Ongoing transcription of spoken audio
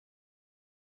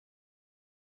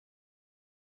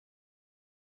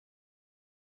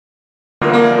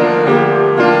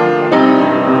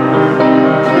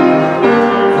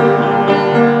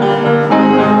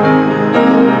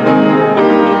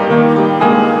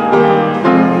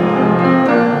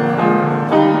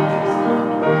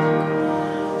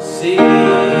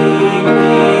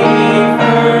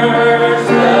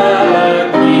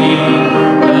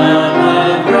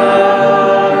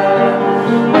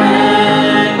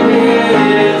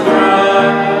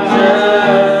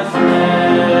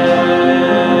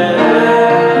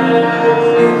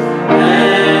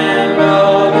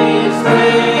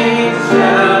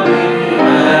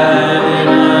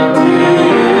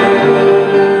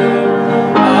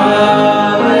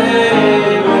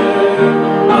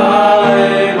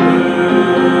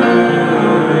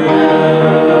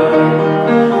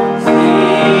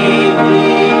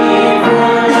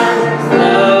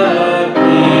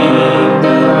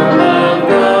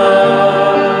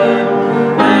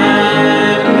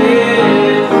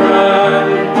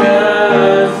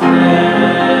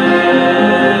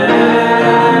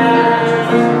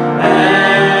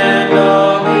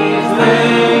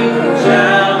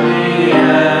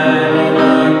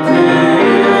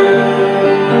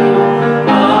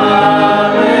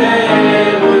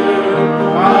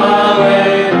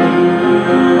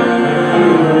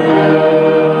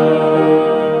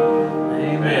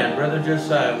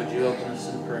Josiah, would you open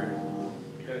us in prayer?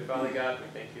 Good Father God,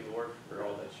 we thank you, Lord, for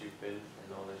all that you've been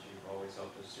and all that you've always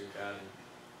helped us do, God.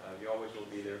 And you always will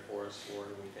be there for us,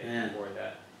 Lord, and we thank you for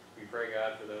that. We pray,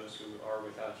 God, for those who are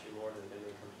without you, Lord, and then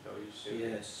they come to know you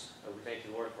soon. Yes. We thank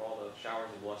you, Lord, for all the showers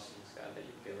and blessings, God, that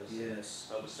you've given us. Yes.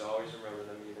 Help us to always remember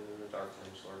them, even in the dark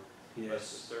times, Lord. Bless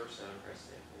the service now in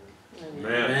Christ's name.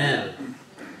 Amen. Amen.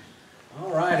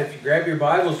 All right, if you grab your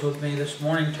Bibles with me this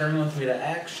morning, turn with me to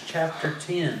Acts chapter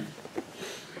 10.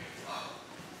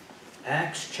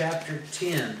 Acts chapter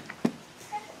 10.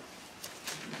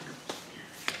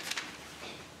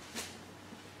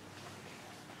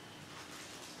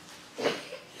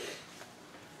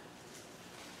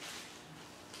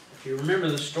 If you remember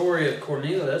the story of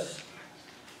Cornelius,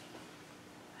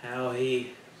 how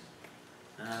he,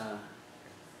 I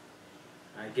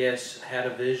guess, had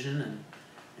a vision,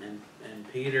 and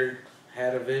Peter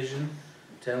had a vision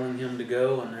telling him to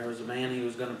go, and there was a man he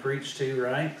was going to preach to,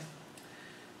 right?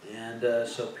 And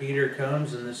so Peter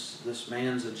comes, and this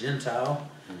man's a Gentile,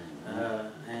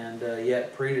 and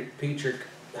yet Peter,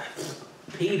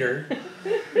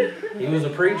 he was a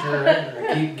preacher, right?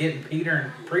 I keep getting Peter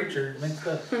and preacher mixed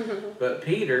up. But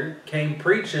Peter came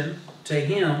preaching to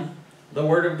him the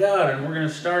Word of God, and we're going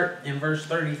to start in verse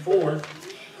 34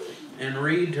 and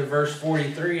read to verse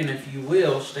 43, and if you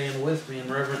will, stand with me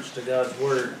in reverence to God's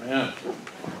Word. Yeah.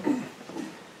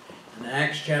 In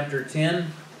Acts chapter 10,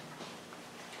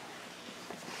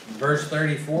 verse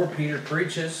 34, Peter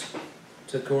preaches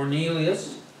to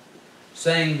Cornelius,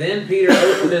 saying, "Then Peter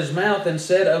opened his mouth and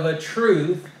said, Of a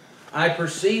truth, I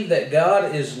perceive that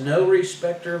God is no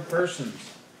respecter of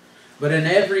persons, but in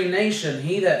every nation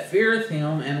he that feareth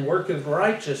him and worketh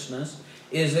righteousness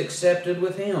is accepted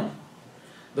with him.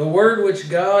 The word which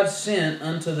God sent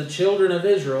unto the children of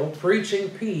Israel, preaching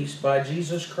peace by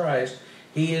Jesus Christ,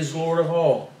 he is Lord of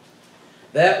all.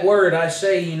 That word I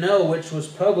say ye know, which was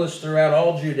published throughout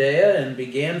all Judea, and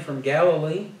began from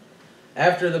Galilee,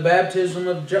 after the baptism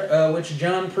of which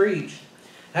John preached,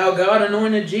 how God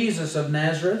anointed Jesus of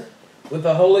Nazareth with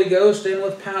the Holy Ghost and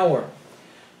with power,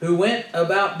 who went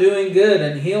about doing good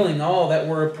and healing all that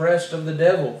were oppressed of the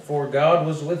devil, for God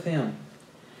was with him.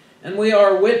 And we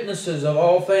are witnesses of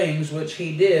all things which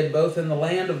he did, both in the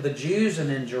land of the Jews and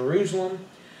in Jerusalem,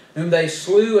 whom they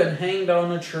slew and hanged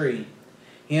on a tree.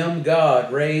 Him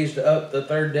God raised up the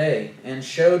third day, and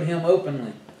showed him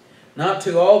openly, not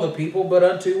to all the people, but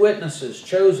unto witnesses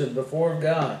chosen before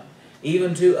God,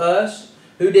 even to us,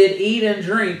 who did eat and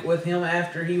drink with him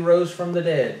after he rose from the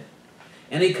dead.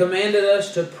 And he commanded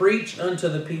us to preach unto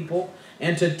the people,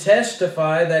 and to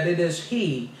testify that it is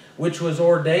he which was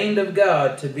ordained of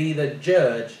God to be the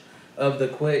judge of the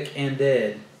quick and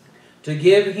dead, to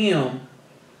give him,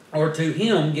 or to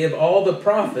him give all the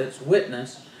prophets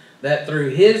witness, that through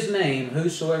his name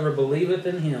whosoever believeth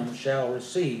in him shall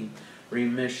receive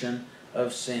remission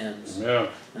of sins." Yeah.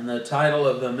 And the title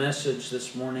of the message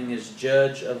this morning is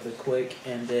Judge of the Quick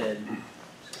and Dead.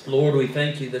 Lord, we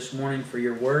thank you this morning for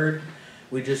your word.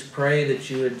 We just pray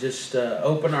that you would just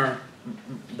open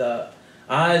the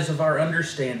eyes of our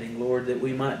understanding, Lord, that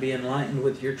we might be enlightened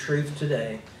with your truth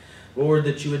today. Lord,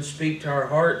 that you would speak to our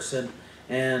hearts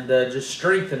and just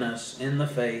strengthen us in the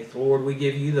faith. Lord, we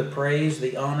give you the praise,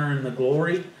 the honor, and the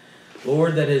glory,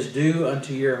 Lord, that is due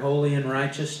unto your holy and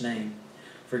righteous name.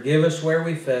 Forgive us where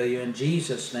we fail you. In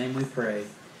Jesus' name we pray.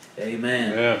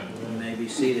 Amen. Yeah. You may be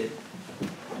seated.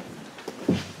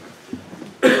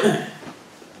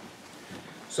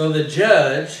 So the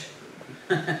judge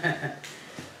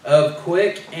of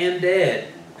quick and dead.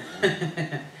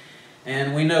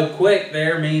 And we know quick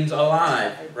there means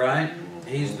alive, right?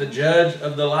 He's the judge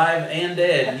of the alive and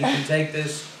dead. And you can take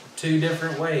this two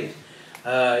different ways.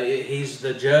 He's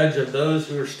the judge of those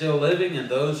who are still living and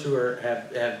those who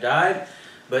have died.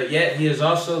 But yet he is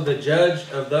also the judge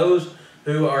of those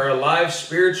who are alive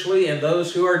spiritually and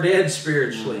those who are dead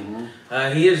spiritually.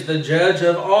 He is the judge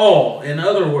of all, in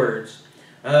other words.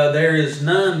 There is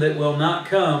none that will not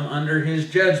come under his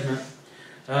judgment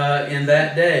in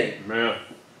that day. Yeah.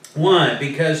 Why?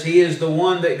 Because he is the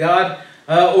one that God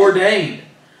ordained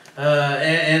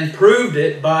and proved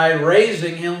it by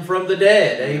raising him from the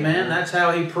dead. Amen. That's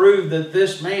how he proved that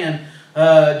this man,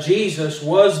 Jesus,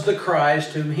 was the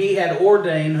Christ whom he had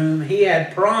ordained, whom he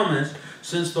had promised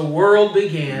since the world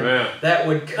began, that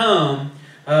would come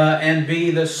and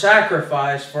be the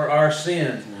sacrifice for our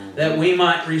sins, that we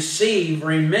might receive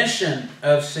remission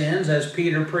of sins, as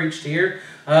Peter preached here,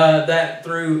 that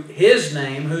through his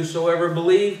name whosoever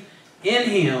believe in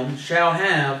him shall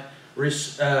have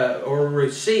or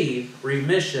receive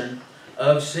remission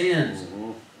of sins.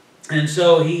 And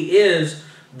so he is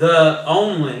the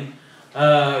only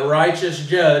righteous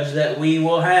judge that we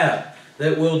will have,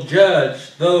 that will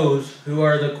judge those who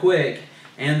are the quick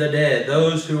and the dead,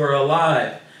 those who are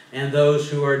alive and those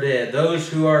who are dead, those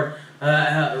who are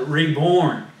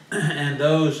reborn and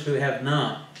those who have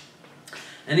not.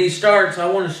 And he starts,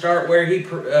 I want to start where he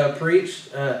preached,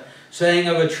 saying,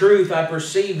 of a truth I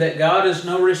perceive that God is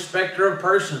no respecter of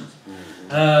persons.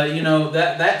 You know,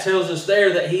 that tells us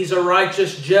there that he's a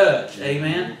righteous judge.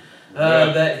 Amen.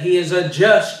 That he is a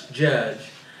just judge,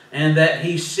 and that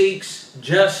he seeks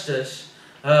justice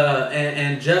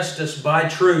and justice by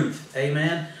truth.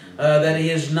 Amen. That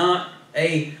he is not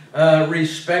a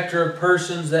respecter of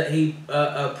persons, that he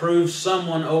approves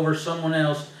someone over someone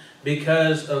else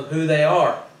because of who they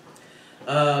are.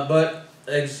 But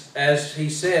as he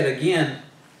said again,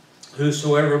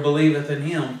 whosoever believeth in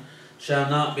him shall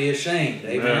not be ashamed.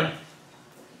 Amen.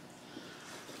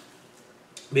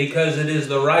 Because it is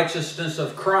the righteousness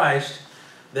of Christ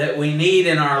that we need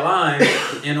in our lives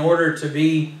in order to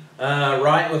be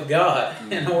right with God,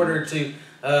 in order to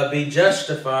be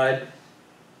justified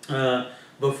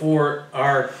before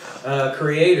our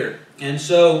Creator. And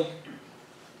so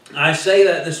I say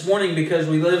that this morning because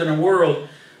we live in a world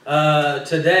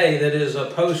today that is a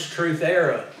post-truth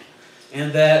era,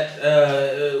 and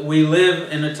that we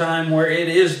live in a time where it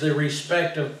is the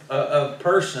respect of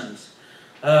persons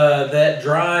that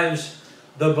drives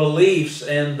the beliefs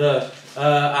and the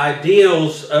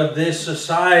ideals of this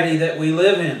society that we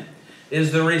live in,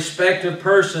 is the respect of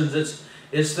persons.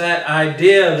 It's that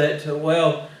idea that,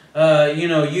 well, you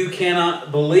know, you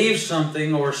cannot believe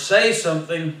something or say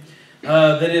something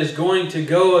that is going to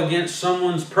go against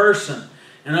someone's person.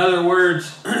 In other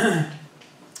words,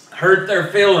 hurt their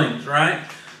feelings, right?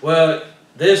 Well,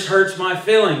 this hurts my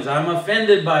feelings. I'm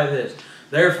offended by this.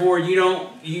 Therefore,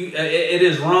 it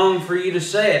is wrong for you to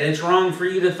say it. It's wrong for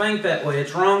you to think that way.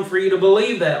 It's wrong for you to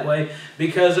believe that way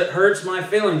because it hurts my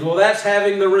feelings. Well, that's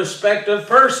having the respect of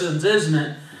persons, isn't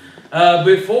it?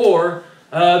 Before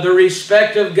the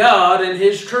respect of God and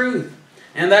His truth.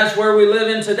 And that's where we live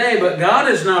in today. But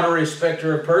God is not a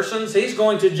respecter of persons. He's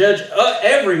going to judge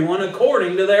everyone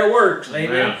according to their works.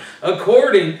 Amen.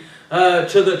 According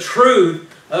to the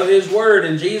truth of His Word.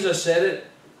 And Jesus said it.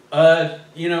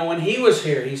 You know, when He was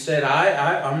here, He said,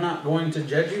 I'm not going to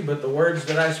judge you, but the words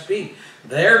that I speak,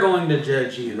 they're going to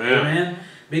judge you. Amen.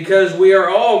 Because we are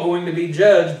all going to be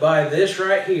judged by this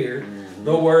right here,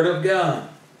 the Word of God.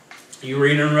 You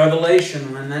read in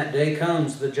Revelation, when that day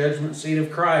comes, the judgment seat of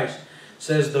Christ,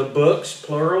 says the books,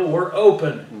 plural, were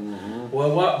open.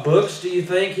 Well, what books do you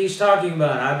think He's talking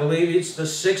about? I believe it's the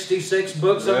 66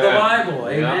 books of the Bible,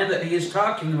 amen, that He is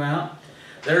talking about.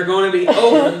 They're going to be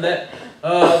open, that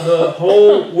the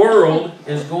whole world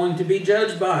is going to be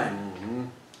judged by.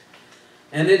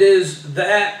 And it is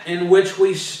that in which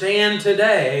we stand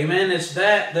today. Amen. It's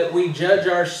that we judge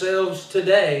ourselves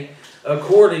today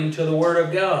according to the Word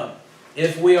of God,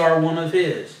 if we are one of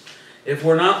His. If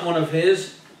we're not one of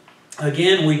His,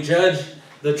 again, we judge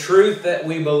the truth that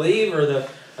we believe, or the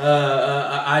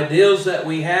ideals that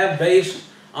we have based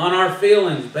on our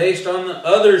feelings, based on the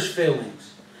others'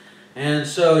 feelings. And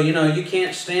so, you know, you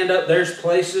can't stand up. There's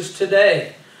places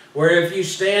today where if you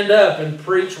stand up and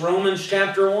preach Romans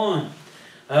chapter 1,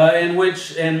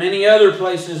 and many other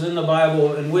places in the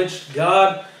Bible in which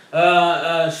God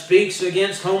speaks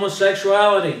against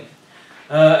homosexuality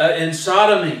and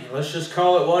sodomy, let's just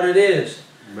call it what it is.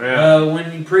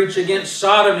 When you preach against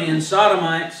sodomy and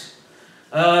sodomites,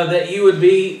 that you would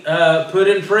be put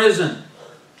in prison.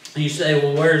 You say,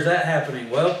 well, where is that happening?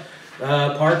 Well,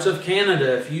 parts of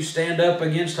Canada, if you stand up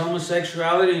against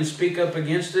homosexuality and speak up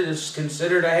against it, it's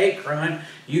considered a hate crime.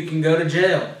 You can go to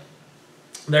jail.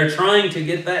 They're trying to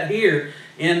get that here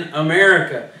in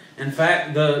America. In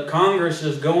fact, the Congress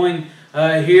is going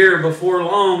here before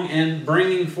long and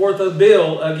bringing forth a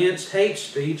bill against hate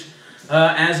speech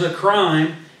as a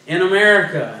crime in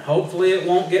America. Hopefully it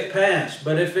won't get passed.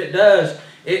 But if it does,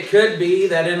 it could be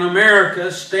that in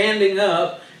America, standing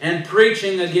up and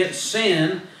preaching against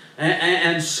sin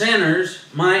and sinners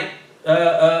might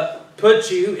put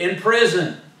you in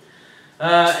prison.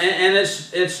 And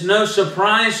it's no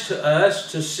surprise to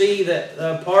us to see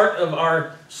that part of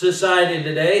our society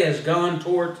today has gone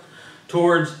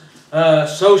towards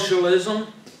socialism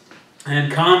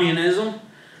and communism.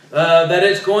 That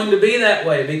it's going to be that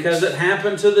way because it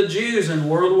happened to the Jews in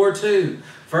World War II.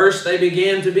 First they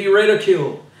began to be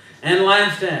ridiculed and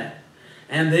laughed at.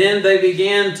 And then they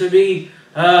began to be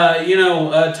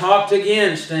talked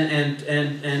against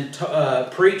and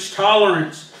preach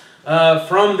tolerance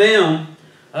from them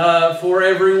for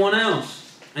everyone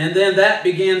else. And then that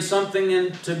began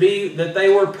something to be that they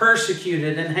were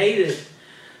persecuted and hated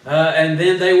and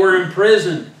then they were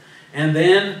imprisoned. And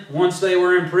then, once they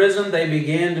were imprisoned, they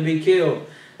began to be killed.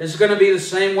 It's going to be the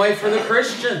same way for the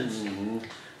Christians.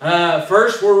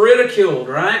 First, we're ridiculed,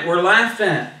 right? We're laughed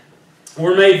at.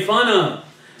 We're made fun of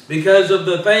because of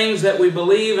the things that we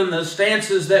believe and the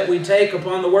stances that we take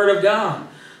upon the Word of God.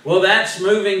 Well, that's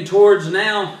moving towards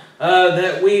now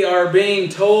that we are being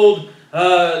told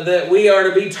that we are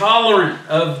to be tolerant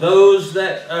of those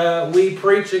that we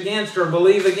preach against or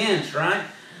believe against, right?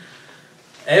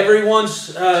 Every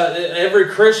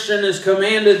Christian is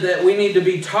commanded that we need to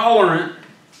be tolerant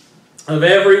of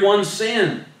everyone's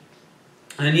sin.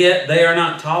 And yet they are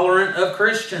not tolerant of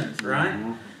Christians,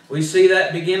 right? We see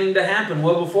that beginning to happen.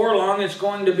 Well, before long it's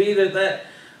going to be that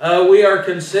we are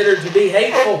considered to be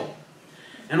hateful.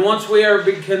 And once we are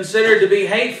considered to be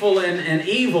hateful and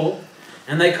evil,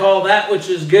 and they call that which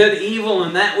is good evil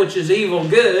and that which is evil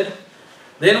good,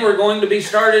 then we're going to be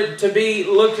started to be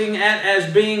looking at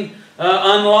as being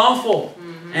unlawful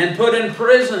and put in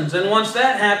prisons. And once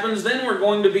that happens, then we're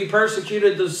going to be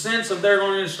persecuted, the sense of they're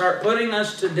going to start putting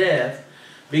us to death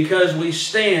because we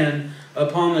stand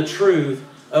upon the truth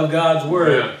of God's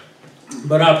Word. Yeah.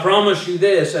 But I promise you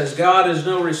this, as God is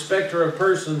no respecter of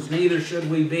persons, neither should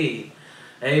we be.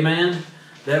 Amen?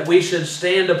 That we should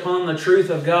stand upon the truth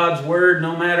of God's Word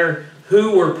no matter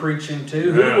who we're preaching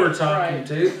to, who we're talking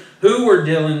to, who we're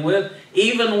dealing with,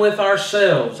 even with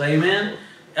ourselves. Amen?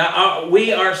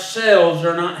 We ourselves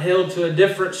are not held to a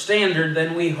different standard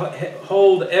than we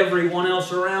hold everyone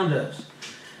else around us.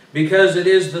 Because it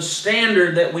is the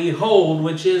standard that we hold,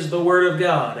 which is the Word of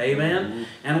God. Amen?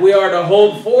 And we are to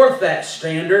hold forth that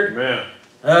standard,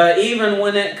 even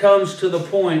when it comes to the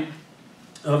point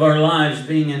of our lives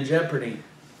being in jeopardy.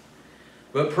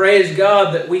 But praise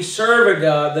God that we serve a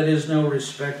God that is no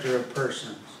respecter of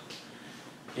persons.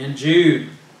 In Jude,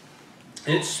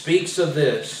 it speaks of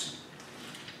this,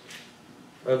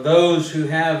 of those who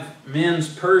have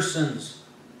men's persons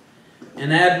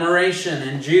in admiration.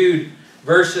 In Jude,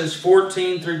 verses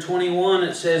 14 through 21,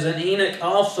 it says, And Enoch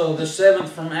also, the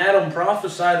seventh from Adam,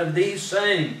 prophesied of these,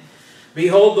 saying,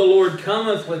 Behold, the Lord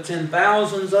cometh with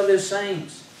 10,000s of His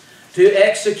saints, to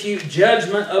execute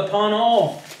judgment upon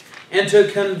all, and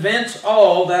to convince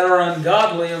all that are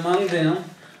ungodly among them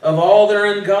of all their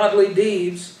ungodly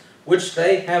deeds, which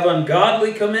they have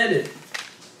ungodly committed,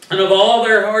 and of all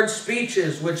their hard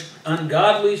speeches, which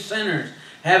ungodly sinners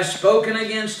have spoken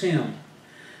against Him.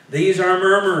 These are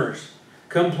murmurers,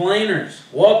 complainers,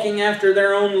 walking after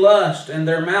their own lust, and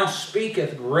their mouth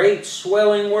speaketh great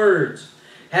swelling words,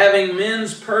 having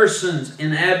men's persons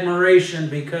in admiration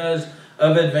because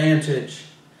of advantage.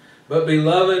 But,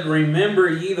 beloved, remember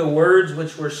ye the words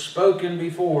which were spoken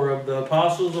before of the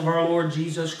apostles of our Lord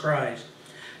Jesus Christ,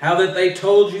 how that they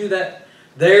told you that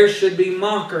there should be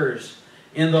mockers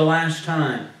in the last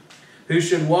time, who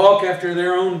should walk after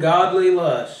their own godly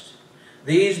lust.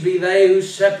 These be they who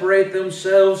separate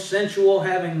themselves sensual,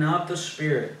 having not the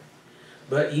Spirit.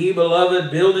 But ye,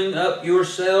 beloved, building up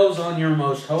yourselves on your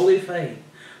most holy faith,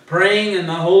 praying in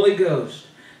the Holy Ghost,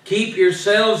 keep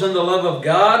yourselves in the love of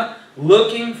God,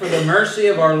 looking for the mercy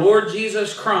of our Lord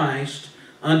Jesus Christ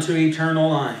unto eternal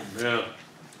life. Yeah.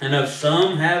 And of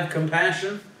some have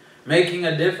compassion, making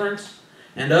a difference,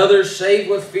 and others save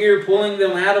with fear, pulling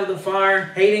them out of the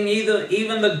fire, hating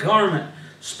even the garment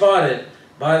spotted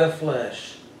by the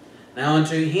flesh. Now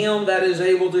unto Him that is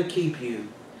able to keep you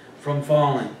from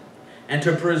falling, and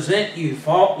to present you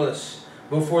faultless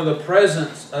before the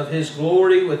presence of His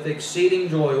glory with exceeding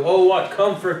joy. Oh, what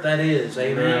comfort that is,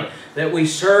 amen, that we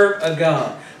serve a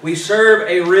God. We serve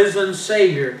a risen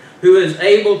Savior who is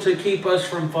able to keep us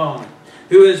from falling,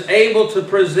 who is able to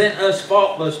present us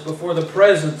faultless before the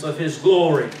presence of His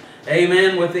glory,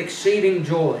 amen, with exceeding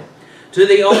joy. To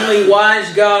the only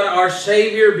wise God, our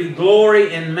Savior, be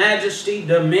glory and majesty,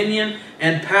 dominion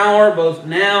and power, both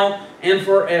now and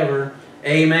forever.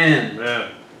 Amen.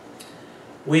 Amen.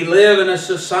 We live in a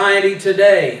society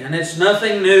today, and it's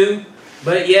nothing new,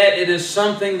 but yet it is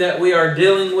something that we are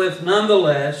dealing with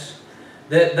nonetheless,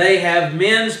 that they have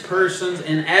men's persons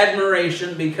in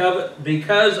admiration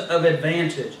because of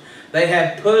advantage. They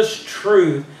have pushed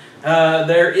truth.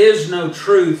 There is no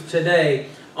truth today,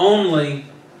 only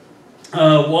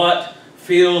what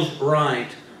feels right,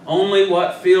 only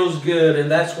what feels good,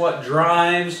 and that's what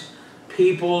drives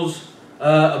people's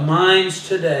minds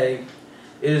today,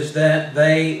 is that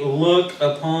they look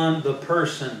upon the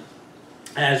person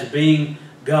as being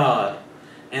God.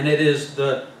 And it is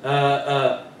the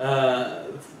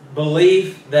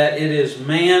belief that it is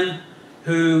man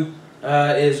who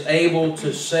is able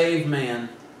to save man,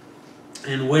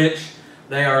 in which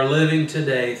they are living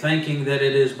today, thinking that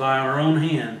it is by our own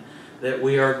hand that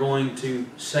we are going to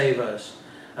save us.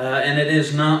 And it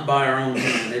is not by our own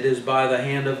hand. It is by the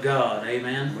hand of God.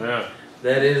 Amen? Yeah.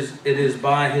 That is, it is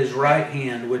by His right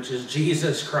hand, which is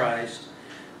Jesus Christ,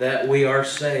 that we are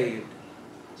saved.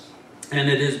 And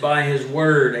it is by His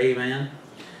Word, amen,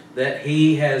 that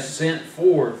He has sent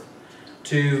forth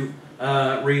to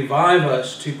revive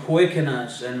us, to quicken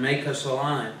us, and make us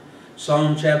alive.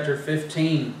 Psalm chapter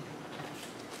 15.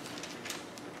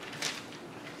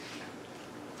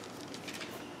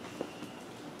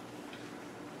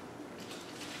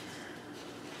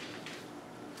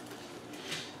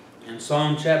 In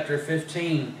Psalm chapter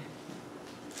 15,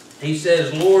 he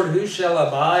says, Lord, who shall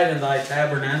abide in thy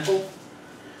tabernacle?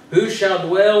 Who shall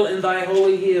dwell in thy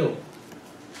holy hill?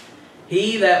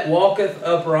 He that walketh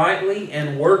uprightly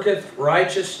and worketh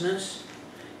righteousness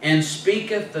and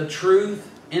speaketh the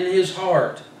truth in his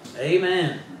heart.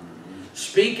 Amen.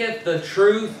 Speaketh the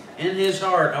truth in his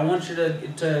heart. I want you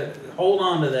to hold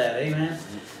on to that. Amen.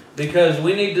 Because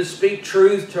we need to speak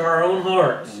truth to our own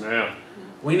hearts. Yeah.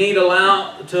 We need to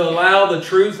allow the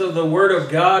truth of the Word of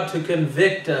God to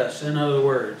convict us, in other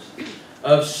words,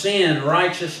 of sin,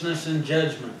 righteousness, and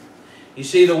judgment. You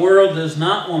see, the world does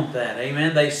not want that.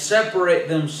 Amen. They separate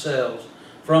themselves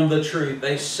from the truth.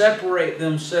 They separate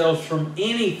themselves from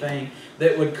anything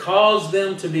that would cause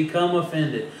them to become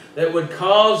offended, that would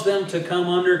cause them to come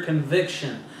under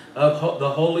conviction of the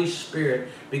Holy Spirit,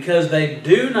 because they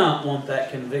do not want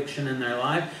that conviction in their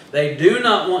life. They do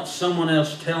not want someone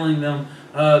else telling them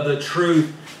the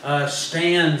truth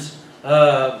stands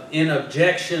in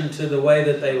objection to the way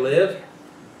that they live.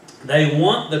 They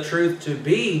want the truth to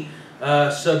be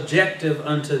subjective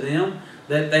unto them,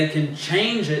 that they can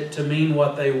change it to mean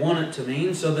what they want it to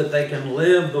mean, so that they can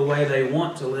live the way they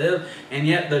want to live. And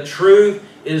yet the truth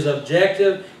is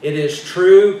objective. It is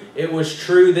true. It was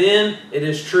true then. It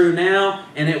is true now.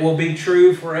 And it will be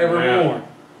true forevermore. Yeah.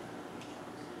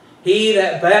 He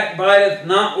that backbiteth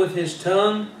not with his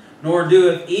tongue, nor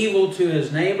doeth evil to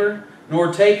his neighbor,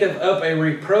 nor taketh up a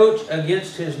reproach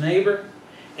against his neighbor,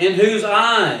 in whose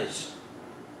eyes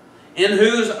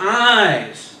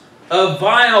a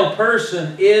vile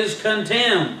person is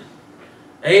contemned.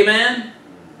 Amen?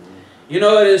 You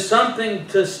know, it is something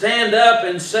to stand up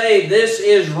and say, this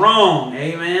is wrong.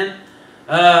 Amen?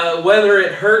 Whether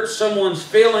it hurts someone's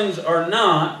feelings or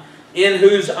not, in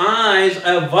whose eyes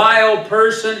a vile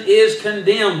person is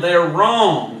condemned. They're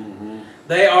wrong.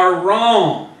 They are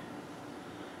wrong.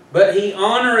 But He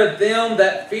honoreth them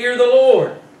that fear the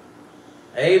Lord.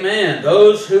 Amen.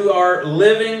 Those who are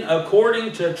living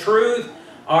according to truth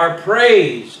are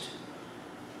praised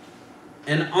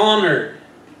and honored.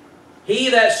 He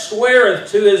that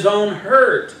sweareth to his own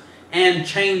hurt and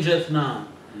changeth not.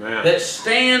 Man. That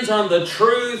stands on the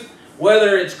truth,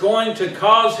 whether it's going to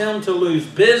cause him to lose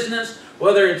business,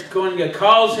 whether it's going to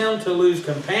cause him to lose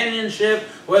companionship,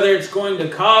 whether it's going to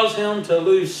cause him to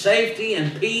lose safety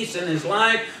and peace in his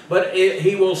life, but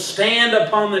he will stand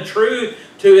upon the truth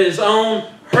to his own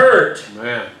hurt.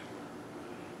 Man.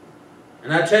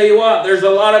 And I tell you what, there's a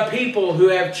lot of people who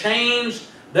have changed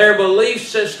their belief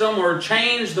system, or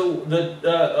changed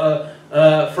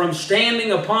from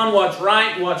standing upon what's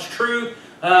right, what's true,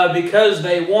 because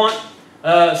they want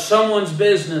someone's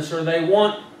business, or they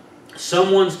want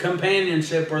someone's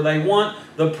companionship, or they want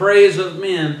the praise of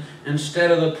men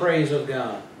instead of the praise of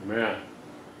God. Amen.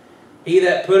 He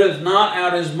that putteth not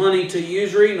out his money to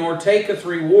usury, nor taketh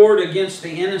reward against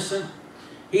the innocent,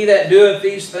 he that doeth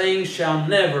these things shall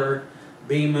never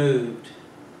be moved.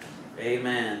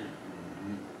 Amen.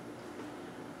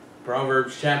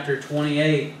 Proverbs chapter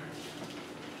 28.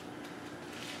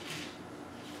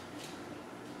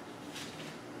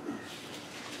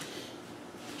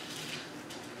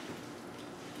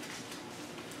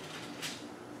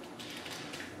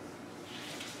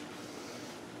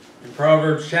 In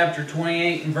Proverbs chapter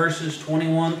 28 and verses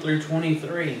 21 through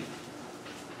 23.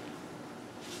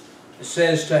 It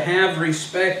says, to have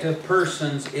respect of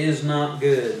persons is not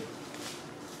good.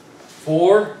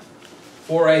 For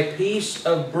a piece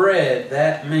of bread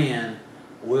that man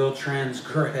will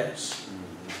transgress.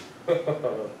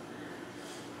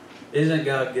 Isn't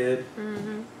God good?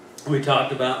 Mm-hmm. We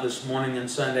talked about this morning in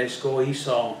Sunday school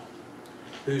Esau,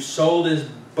 who sold his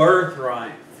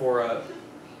birthright for a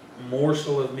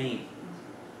morsel of meat.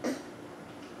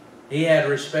 He had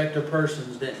respect of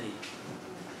persons, didn't he?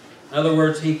 In other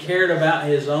words, he cared about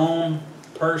his own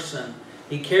person.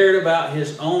 He cared about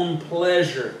his own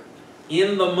pleasure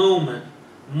in the moment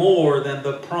more than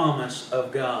the promise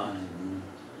of God.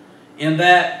 In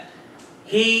that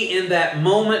he, in that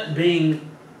moment,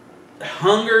 being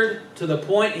hungered to the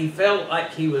point he felt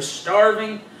like he was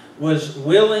starving, was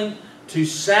willing to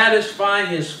satisfy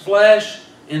his flesh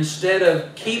instead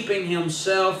of keeping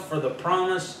himself for the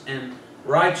promise and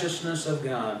righteousness of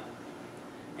God,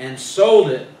 and sold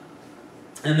it.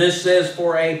 And this says,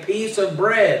 for a piece of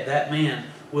bread that man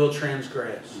will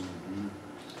transgress.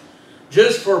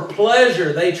 Just for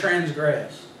pleasure they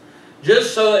transgress.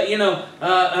 Just so that, you know,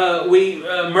 we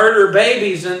murder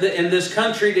babies in this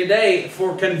country today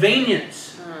for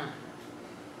convenience.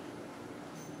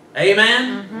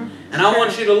 Amen? And I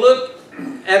want you to look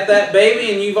at that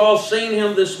baby, and you've all seen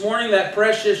him this morning, that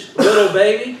precious little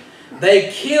baby.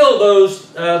 They kill those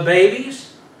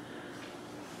babies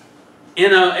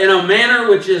in a manner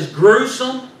which is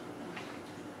gruesome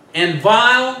and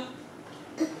vile.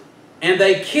 And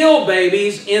they kill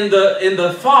babies in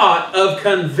the thought of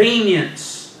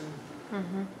convenience.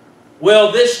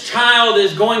 Well, this child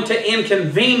is going to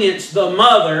inconvenience the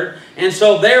mother, and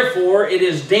so therefore it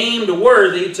is deemed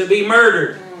worthy to be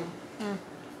murdered.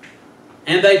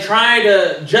 And they try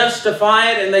to justify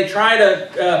it, and they try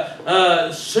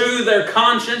to soothe their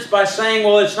conscience by saying,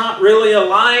 well, it's not really a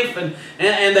life, and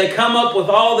they come up with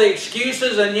all the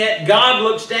excuses, and yet God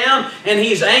looks down and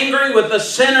He's angry with the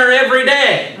sinner every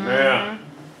day. Yeah.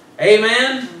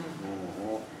 Amen?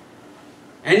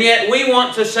 And yet we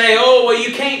want to say, oh, well,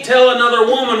 you can't tell another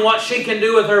woman what she can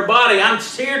do with her body. I'm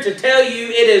here to tell you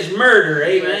it is murder.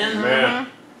 Amen?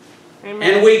 Amen.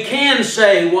 And we can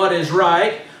say what is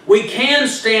right. We can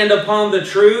stand upon the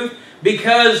truth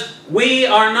because we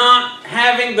are not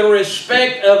having the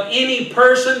respect of any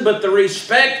person but the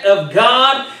respect of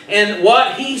God, and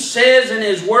what He says in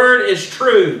His Word is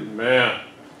true. Amen.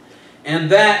 And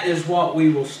that is what we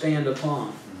will stand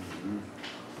upon.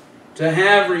 To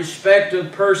have respect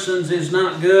of persons is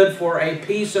not good. For a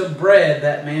piece of bread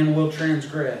that man will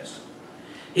transgress.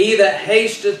 He that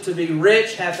hasteth to be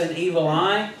rich hath an evil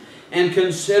eye, and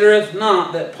considereth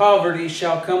not that poverty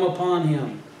shall come upon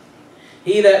him.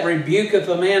 He that rebuketh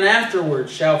a man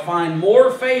afterwards shall find more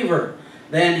favor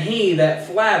than he that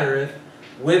flattereth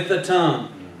with the tongue.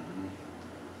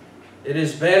 It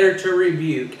is better to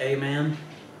rebuke. Amen.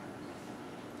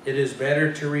 It is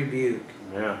better to rebuke.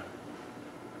 Yeah.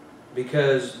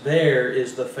 Because there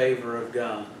is the favor of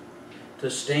God. To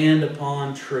stand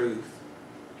upon truth.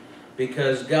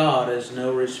 Because God is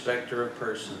no respecter of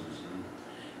persons.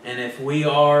 And if we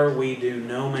are, we do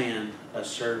no man a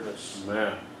service.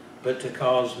 Amen. But to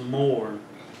cause more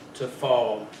to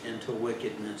fall into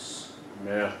wickedness.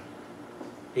 Amen.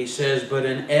 He says, but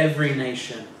in every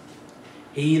nation,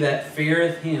 he that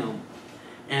feareth him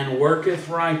and worketh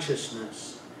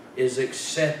righteousness is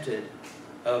accepted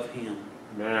of him.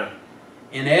 Amen.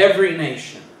 In every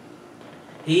nation,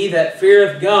 he that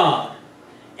feareth God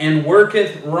and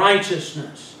worketh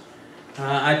righteousness.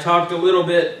 I talked a little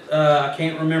bit, I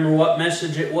can't remember what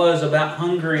message it was, about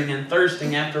hungering and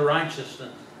thirsting after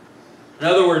righteousness. In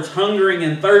other words, hungering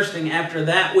and thirsting after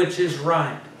that which is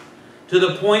right. To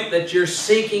the point that you're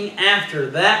seeking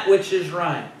after that which is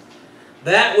right.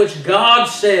 That which God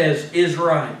says is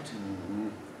right.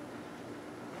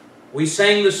 We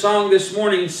sang the song this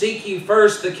morning, seek ye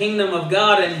first the kingdom of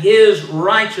God and His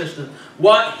righteousness.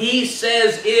 What He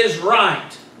says is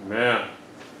right. Amen.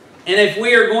 And if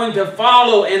we are going to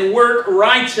follow and work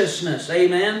righteousness,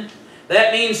 amen,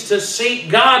 that means to seek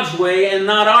God's way and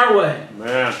not our way.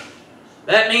 Amen.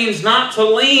 That means not to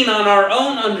lean on our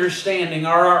own understanding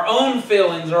or our own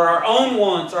feelings or our own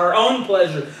wants, our own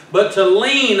pleasure, but to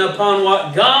lean upon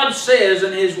what God says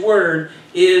in His Word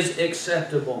is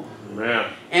acceptable.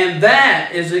 Amen. And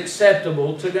that is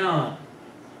acceptable to God.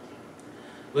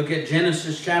 Look at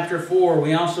Genesis chapter 4.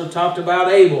 We also talked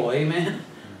about Abel. Amen.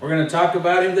 We're going to talk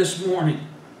about him this morning.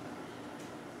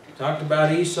 We talked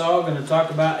about Esau. We're going to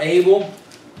talk about Abel.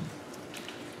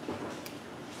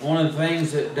 One of the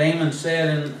things that Damon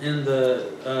said in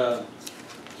the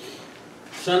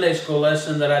Sunday school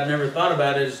lesson that I'd never thought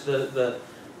about is the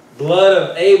blood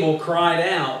of Abel cried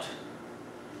out,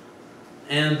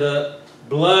 and the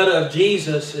blood of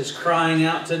Jesus is crying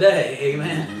out today.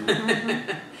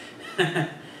 Amen.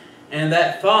 And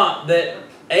that thought that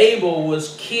Abel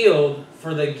was killed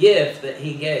for the gift that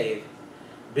he gave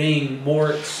being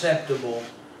more acceptable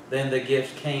than the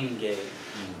gift Cain gave.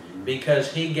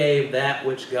 Because he gave that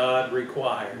which God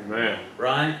required. Amen.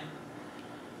 Right?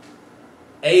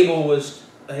 Abel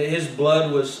his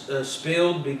blood was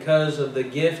spilled because of the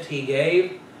gift he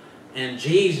gave. And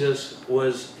his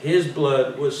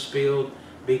blood was spilled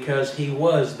because he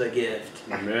was the gift.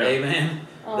 Amen. Amen.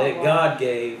 That God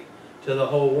gave to the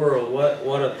whole world.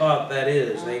 What a thought that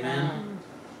is. Amen.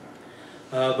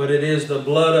 But it is the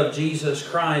blood of Jesus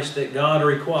Christ that God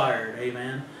required.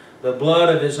 Amen. The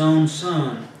blood of His own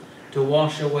Son to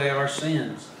wash away our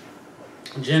sins.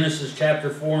 Genesis chapter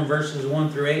 4 and verses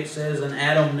 1 through 8 says, And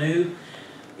Adam knew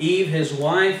Eve his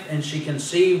wife, and she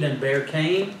conceived and bare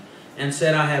Cain, and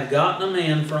said, I have gotten a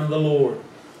man from the Lord.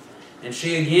 And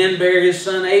she again bare his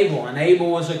son Abel, and Abel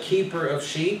was a keeper of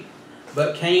sheep,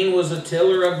 but Cain was a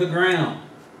tiller of the ground.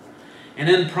 And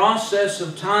in process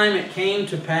of time it came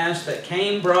to pass that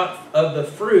Cain brought of the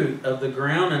fruit of the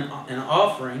ground an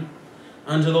offering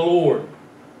unto the Lord.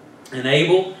 And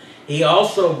Abel he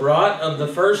also brought of the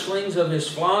firstlings of his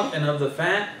flock and of the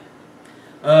fat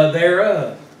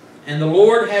thereof. And the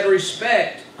Lord had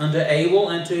respect unto Abel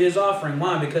and to his offering.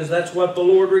 Why? Because that's what the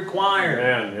Lord required.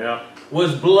 Amen. Yeah.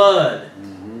 Was blood.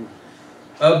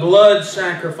 A blood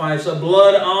sacrifice, a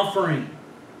blood offering.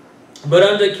 But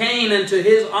unto Cain and to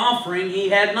his offering he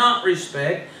had not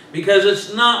respect, because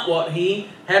it's not what he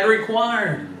had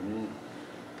required.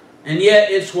 And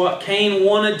yet it's what Cain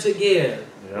wanted to give.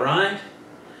 Yeah. Right?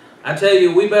 I tell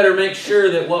you, we better make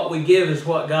sure that what we give is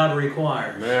what God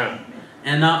requires. Yeah.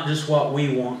 And not just what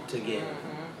we want to give.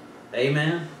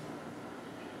 Amen?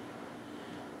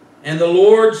 And the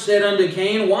Lord said unto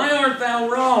Cain, Why art thou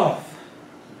wroth?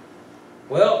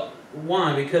 Well,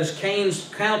 why? Because Cain's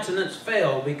countenance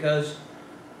fell, because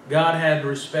God had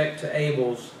respect to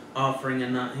Abel's offering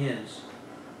and not his.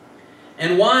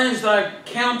 And why is thy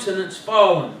countenance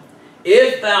fallen?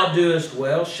 If thou doest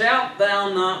well, shalt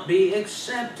thou not be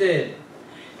accepted?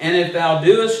 And if thou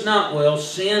doest not well,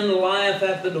 sin lieth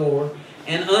at the door,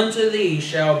 and unto thee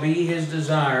shall be his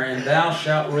desire, and thou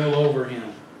shalt rule over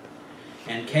him.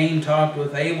 And Cain talked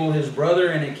with Abel his brother,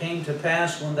 and it came to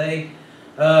pass when they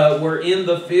were in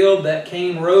the field that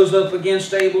Cain rose up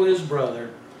against Abel his brother,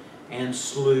 and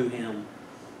slew him.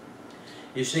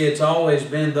 You see, it's always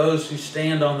been those who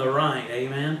stand on the right,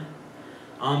 amen,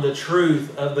 on the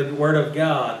truth of the Word of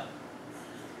God,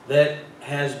 that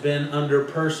has been under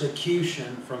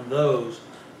persecution from those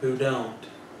who don't,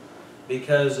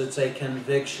 because it's a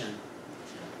conviction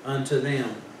unto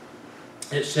them.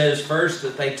 It says first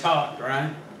that they talked,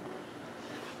 right?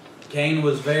 Cain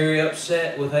was very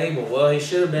upset with Abel. Well, he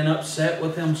should have been upset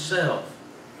with himself,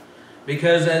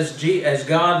 because as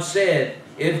God said,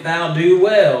 if thou do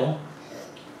well,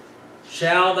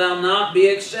 shall thou not be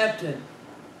accepted?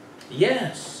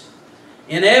 Yes.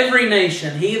 In every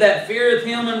nation, he that feareth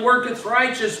him and worketh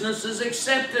righteousness is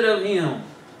accepted of him.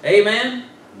 Amen?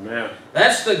 Amen.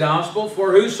 That's the gospel.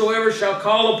 For whosoever shall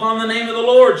call upon the name of the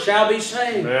Lord shall be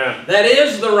saved. Amen. That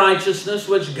is the righteousness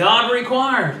which God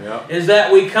requires. Yep. Is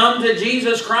that we come to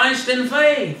Jesus Christ in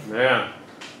faith. Amen.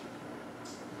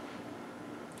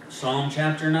 Psalm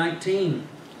chapter 19.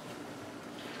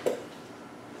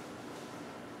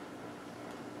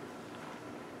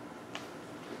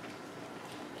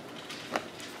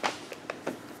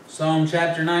 Psalm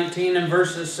chapter 19 and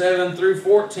verses 7 through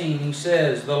 14, he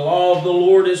says, The law of the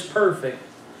Lord is perfect,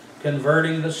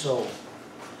 converting the soul.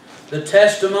 The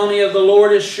testimony of the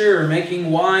Lord is sure, making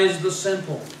wise the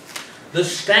simple. The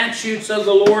statutes of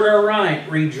the Lord are right,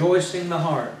 rejoicing the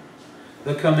heart.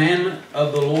 The commandment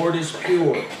of the Lord is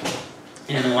pure,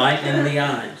 enlightening the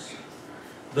eyes.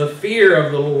 The fear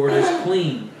of the Lord is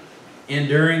clean,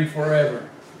 enduring forever.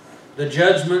 The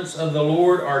judgments of the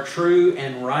Lord are true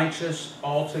and righteous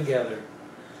altogether.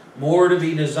 More to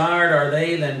be desired are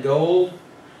they than gold,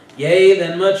 yea,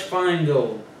 than much fine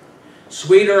gold.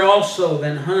 Sweeter also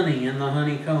than honey in the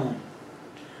honeycomb.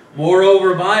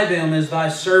 Moreover, by them is thy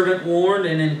servant warned,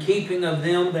 and in keeping of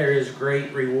them there is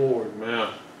great reward. Amen.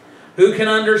 Who can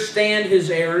understand his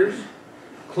errors?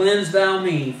 Cleanse thou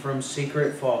me from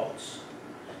secret faults.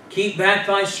 Keep back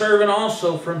thy servant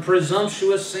also from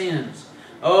presumptuous sins.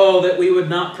 Oh, that we would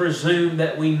not presume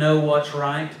that we know what's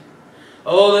right.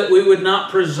 Oh, that we would not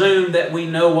presume that we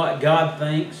know what God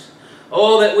thinks.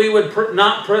 Oh, that we would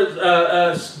not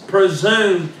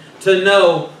presume to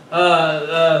know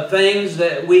things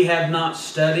that we have not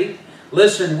studied.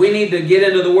 Listen, we need to get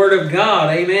into the Word of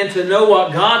God, amen, to know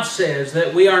what God says,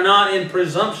 that we are not in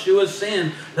presumptuous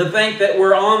sin, to think that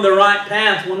we're on the right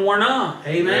path when we're not,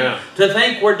 amen, Yeah. to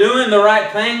think we're doing the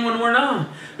right thing when we're not.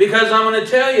 Because I'm going to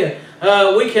tell you,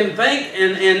 we can think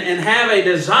and have a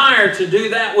desire to do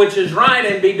that which is right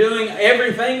and be doing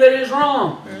everything that is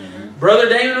wrong. Mm-hmm. Brother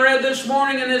Damon read this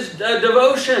morning in his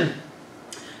devotion.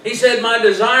 He said, my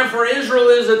desire for Israel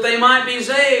is that they might be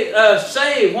saved.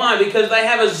 Why? Because they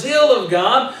have a zeal of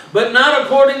God, but not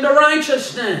according to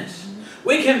righteousness.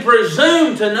 We can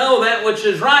presume to know that which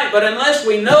is right, but unless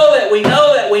we know that we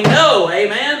know that we know,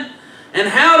 amen? And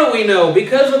how do we know?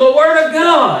 Because of the Word of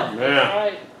God. Yeah.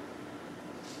 Right.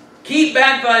 Keep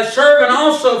back thy servant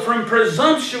also from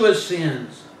presumptuous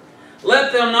sins.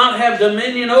 Let them not have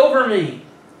dominion over me.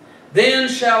 Then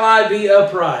shall I be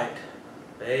upright.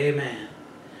 Amen.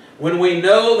 When we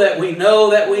know that we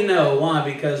know that we know. Why?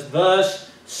 Because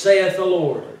thus saith the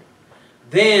Lord,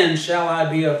 then shall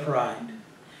I be upright,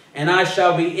 and I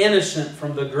shall be innocent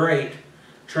from the great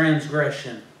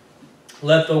transgression.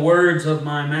 Let the words of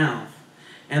my mouth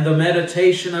and the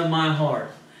meditation of my heart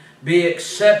be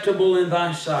acceptable in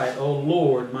thy sight, O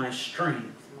Lord, my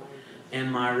strength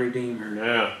and my Redeemer.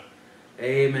 Yeah.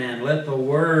 Amen. Let the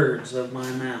words of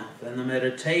my mouth and the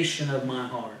meditation of my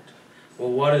heart. Well,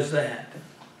 what is that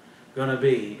going to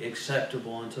be?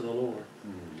 Acceptable unto the Lord.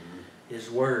 His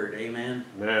Word. Amen.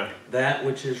 Yeah. That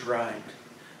which is right.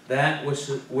 That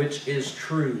which is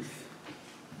truth.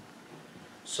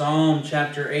 Psalm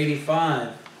chapter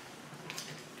 85.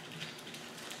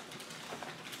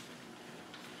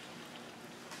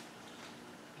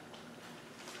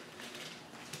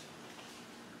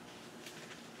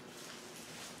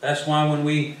 That's why when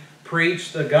we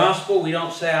preach the gospel, we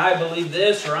don't say, I believe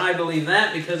this or I believe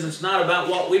that, because it's not about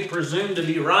what we presume to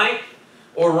be right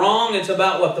or wrong. It's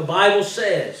about what the Bible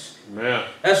says. Yeah.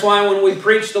 That's why when we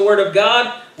preach the Word of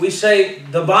God, we say,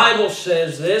 the Bible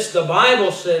says this, the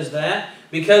Bible says that,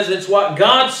 because it's what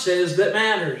God says that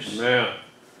matters. Yeah.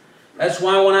 That's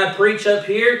why when I preach up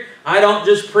here, I don't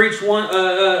just preach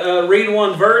read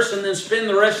one verse and then spend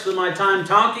the rest of my time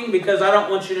talking, because I don't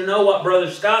want you to know what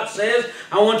Brother Scott says.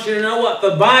 I want you to know what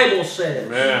the Bible says.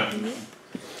 Yeah.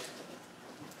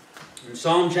 In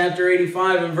Psalm chapter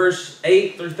 85 and verse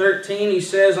 8 through 13, he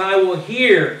says, I will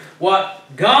hear what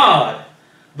God,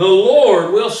 the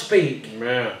Lord, will speak.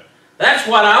 Yeah. That's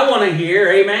what I want to hear.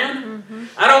 Amen.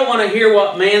 I don't want to hear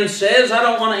what man says. I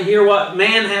don't want to hear what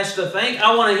man has to think.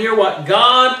 I want to hear what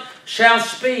God shall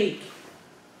speak.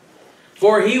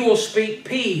 For he will speak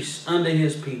peace unto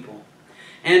his people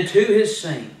and to his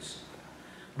saints.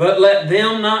 But let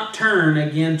them not turn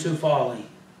again to folly.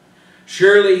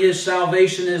 Surely his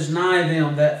salvation is nigh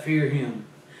them that fear him.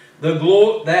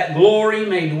 That glory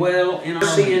may dwell in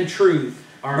mercy and truth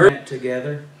are met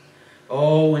together.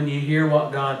 Oh, when you hear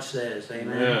what God says.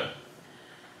 Amen. Yeah.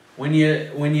 When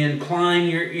you incline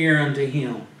your ear unto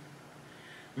Him,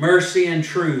 mercy and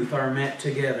truth are met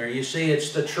together. You see,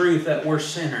 it's the truth that we're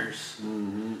sinners.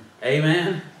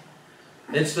 Amen?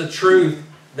 It's the truth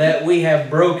that we have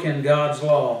broken God's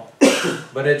law.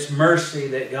 But it's mercy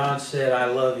that God said, I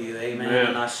love you. Amen. Amen.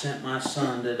 And I sent my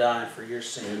Son to die for your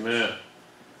sins. Amen.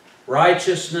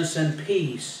 Righteousness and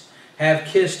peace have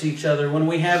kissed each other. When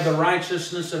we have the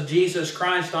righteousness of Jesus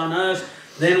Christ on us,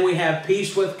 then we have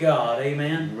peace with God.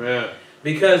 Amen. Amen.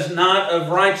 Because not of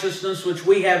righteousness which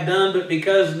we have done, but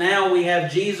because now we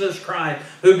have Jesus Christ,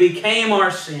 who became our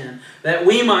sin, that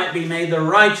we might be made the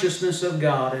righteousness of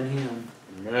God in Him.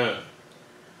 Amen.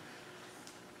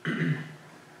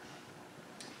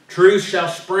 Truth shall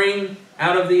spring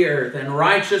out of the earth, and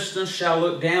righteousness shall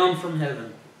look down from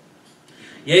heaven.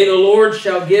 Yea, the Lord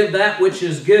shall give that which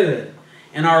is good,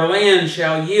 and our land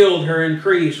shall yield her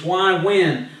increase. Why?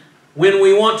 When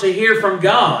we want to hear from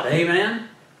God. Amen?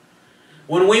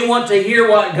 When we want to hear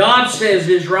what God says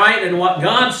is right and what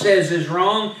God says is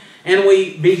wrong, and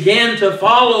we begin to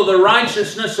follow the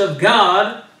righteousness of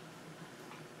God,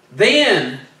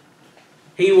 then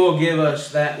He will give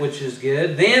us that which is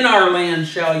good. Then our land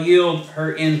shall yield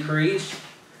her increase.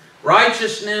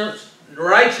 Righteousness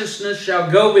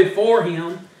shall go before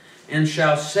Him, and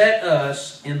shall set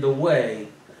us in the way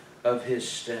of His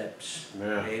steps.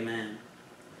 Yeah. Amen.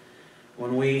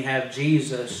 When we have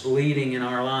Jesus leading in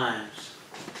our lives,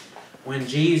 when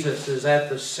Jesus is at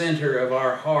the center of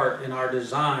our heart and our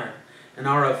desire and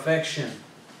our affection,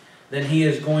 then He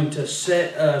is going to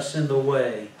set us in the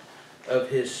way of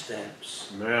His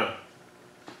steps. Yeah.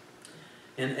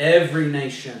 In every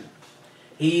nation,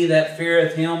 he that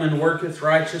feareth Him and worketh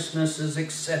righteousness is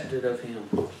accepted of Him.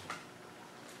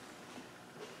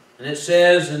 And it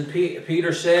says, and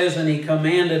Peter says, and he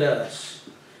commanded us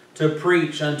to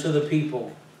preach unto the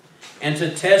people, and to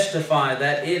testify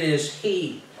that it is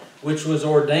He which was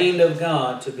ordained of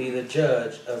God to be the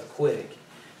judge of quick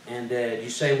and dead. You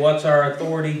say, what's our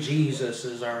authority? Jesus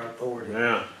is our authority.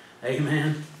 Yeah.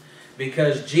 Amen.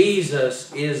 Because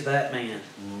Jesus is that man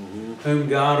whom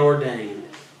God ordained.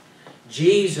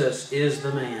 Jesus is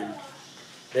the man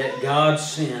that God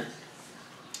sent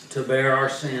to bear our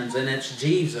sins. And it's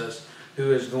Jesus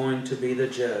who is going to be the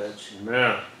judge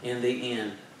in the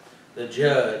end. The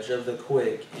judge of the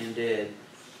quick and dead.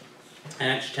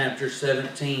 Acts chapter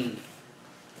 17.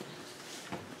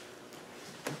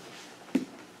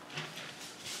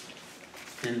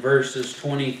 In verses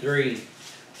 23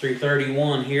 through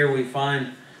 31, here we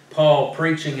find Paul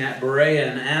preaching at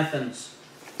Berea in Athens.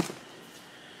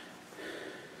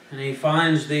 And he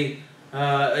finds the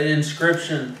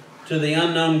inscription to the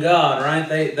unknown God, right?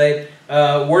 They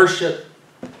worship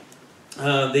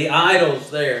the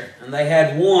idols there, and they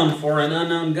had one for an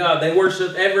unknown God. They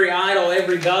worshiped every idol,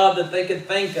 every god that they could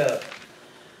think of.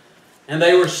 And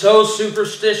they were so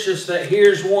superstitious that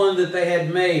here's one that they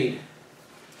had made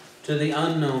to the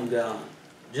unknown God,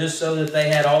 just so that they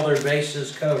had all their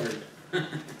bases covered.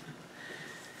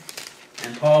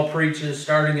 And Paul preaches,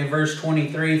 starting in verse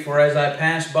 23, "For as I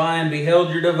passed by and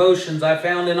beheld your devotions, I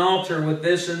found an altar with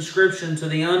this inscription, to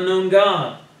the unknown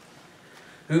God,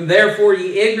 whom therefore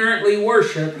ye ignorantly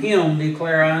worship, him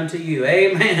declare I unto you."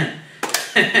 Amen.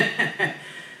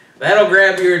 That'll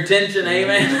grab your attention,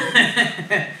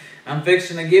 amen. I'm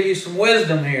fixing to give you some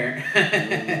wisdom here.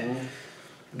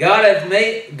 God that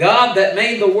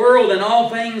made the world and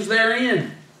all things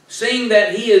therein, seeing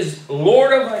that he is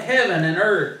Lord of heaven and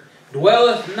earth,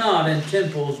 dwelleth not in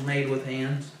temples made with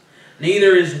hands,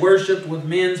 neither is worshipped with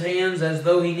men's hands as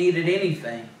though he needed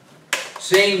anything,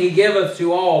 seeing he giveth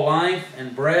to all life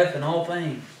and breath and all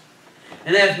things,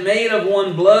 and hath made of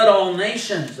one blood all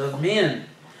nations of men,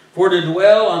 for to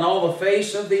dwell on all the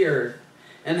face of the earth,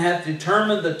 and hath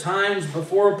determined the times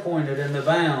before appointed and the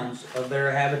bounds of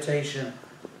their habitation,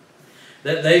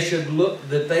 that they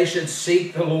should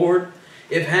seek the Lord,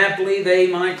 if haply they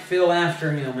might feel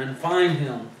after him and find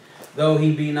him, though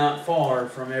he be not far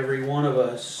from every one of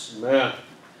us. Amen.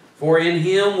 For in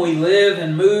him we live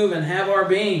and move and have our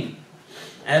being,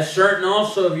 as certain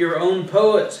also of your own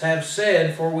poets have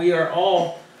said, for we are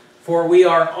also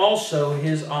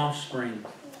his offspring.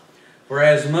 For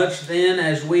as much then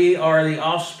as we are the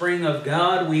offspring of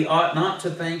God, we ought not to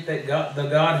think that the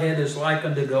Godhead is like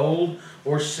unto gold,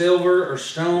 or silver, or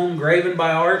stone, graven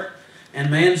by art and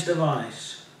man's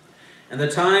device. And the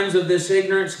times of this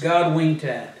ignorance God winked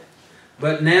at,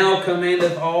 but now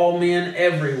commandeth all men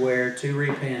everywhere to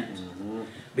repent,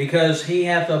 because he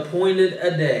hath appointed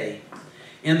a day,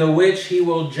 in the which he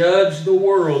will judge the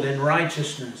world in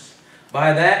righteousness,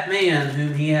 by that man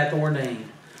whom he hath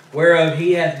ordained, whereof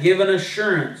he hath given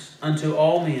assurance unto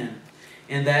all men,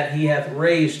 and that he hath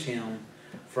raised him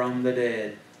from the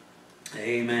dead.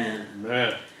 Amen.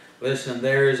 Amen. Listen,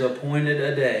 there is appointed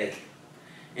a day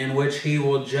in which he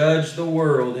will judge the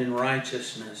world in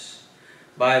righteousness,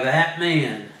 by that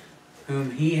man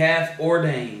whom he hath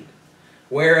ordained,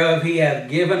 whereof he hath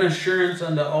given assurance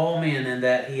unto all men, and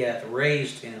that he hath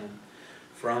raised him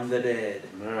from the dead.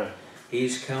 Amen.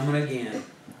 He's coming again,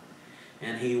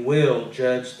 and he will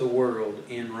judge the world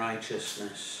in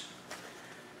righteousness,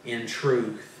 in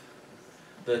truth,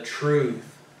 the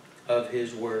truth of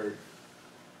his word.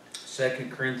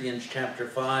 2 Corinthians chapter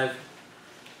 5.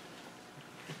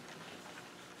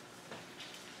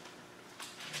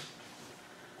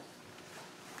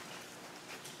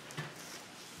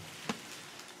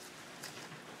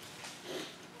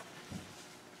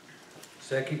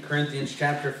 Second Corinthians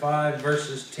chapter 5,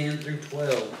 verses 10 through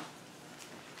 12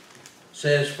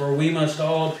 says, "For we must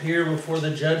all appear before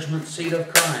the judgment seat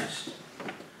of Christ,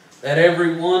 that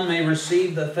every one may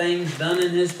receive the things done in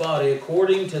his body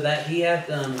according to that he hath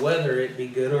done, whether it be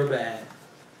good or bad.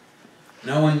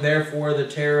 Knowing therefore the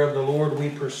terror of the Lord, we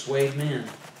persuade men.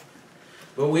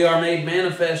 But we are made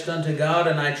manifest unto God,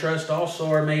 and I trust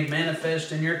also are made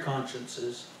manifest in your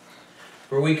consciences.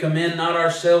 For we commend not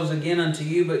ourselves again unto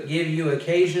you, but give you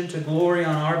occasion to glory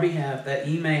on our behalf, that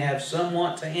ye may have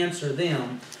somewhat to answer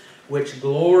them which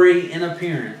glory in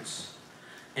appearance,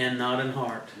 and not in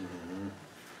heart."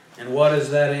 And what is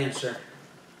that answer?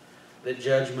 That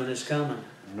judgment is coming.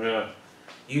 Yeah.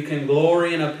 You can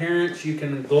glory in appearance, you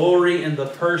can glory in the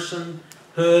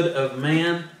personhood of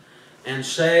man, and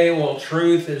say, well,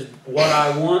 truth is what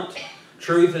I want,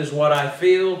 truth is what I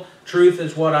feel, truth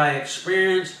is what I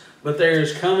experience, but there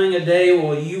is coming a day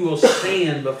where you will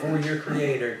stand before your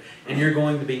Creator, and you're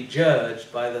going to be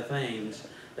judged by the things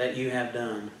that you have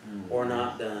done or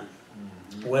not done,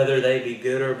 whether they be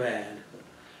good or bad.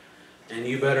 And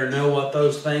you better know what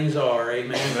those things are,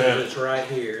 amen, because it's right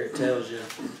here. It tells you.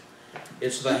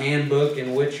 It's the handbook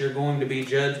in which you're going to be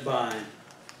judged by.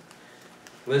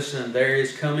 Listen, there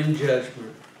is coming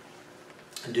judgment.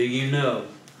 Do you know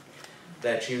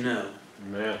that you know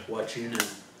what you know?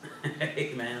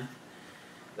 Amen.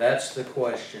 That's the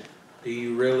question. Do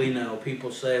you really know?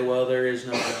 People say, well, there is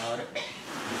no God.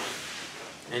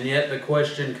 And yet the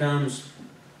question comes,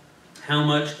 how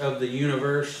much of the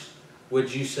universe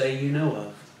would you say you know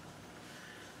of?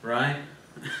 Right?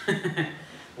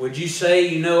 Would you say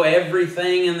you know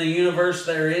everything in the universe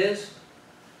there is?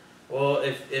 Well,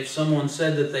 if someone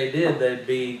said that they did, they'd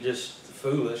be just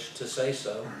foolish to say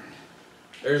so.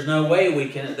 There's no way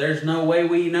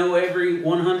we know every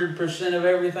 100% of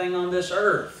everything on this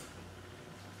earth.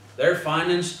 They're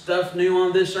finding stuff new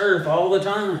on this earth all the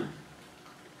time.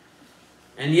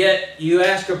 And yet, you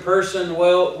ask a person,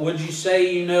 well, would you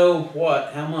say you know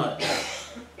what? How much?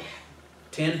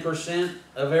 10%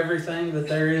 of everything that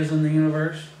there is in the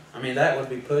universe? I mean, that would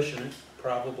be pushing it,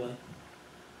 probably.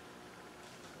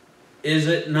 Is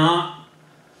it not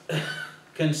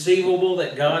conceivable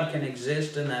that God can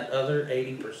exist in that other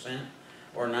 80%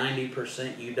 or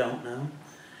 90% you don't know?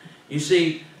 You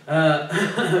see,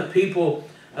 people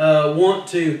want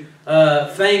to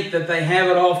think that they have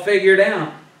it all figured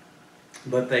out,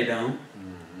 but they don't.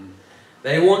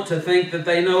 They want to think that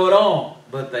they know it all,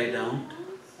 but they don't.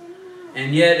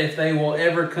 And yet, if they will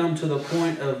ever come to the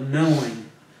point of knowing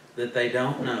that they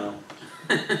don't know,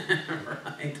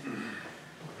 right,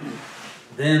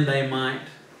 then they might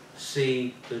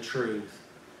see the truth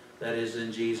that is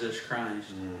in Jesus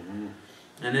Christ.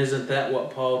 And isn't that what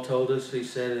Paul told us? He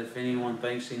said, if anyone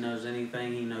thinks he knows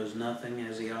anything, he knows nothing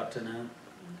as he ought to know.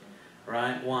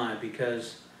 Right? Why?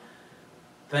 Because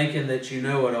thinking that you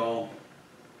know it all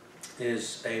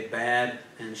is a bad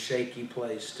and shaky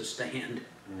place to stand.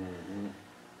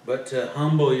 But to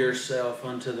humble yourself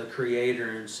unto the Creator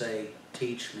and say,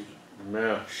 teach me.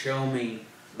 Amen. Show me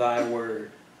thy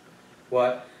word.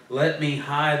 What? Let me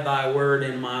hide thy word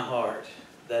in my heart,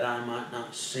 that I might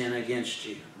not sin against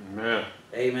you. Amen.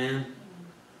 Amen.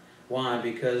 Why?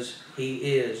 Because he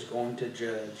is going to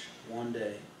judge one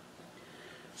day.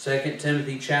 2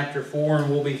 Timothy chapter 4, and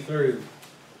we'll be through.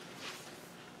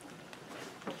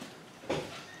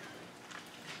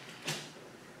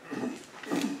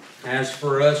 As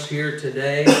for us here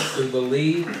today who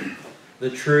believe the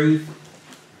truth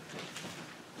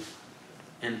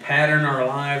and pattern our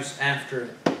lives after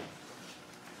it,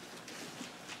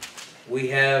 we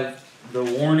have the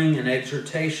warning and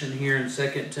exhortation here in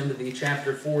 2 Timothy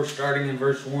chapter 4, starting in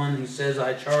verse 1. He says,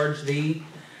 I charge thee,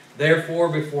 therefore,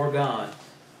 before God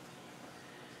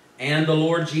and the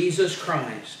Lord Jesus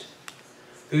Christ,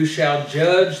 who shall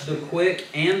judge the quick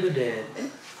and the dead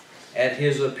at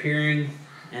his appearing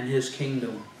and his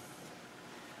kingdom.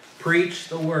 Preach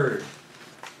the word.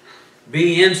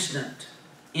 Be instant,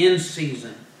 in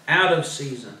season, out of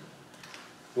season.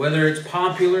 Whether it's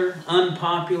popular,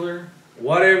 unpopular,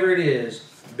 whatever it is,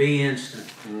 be instant.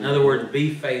 In other words,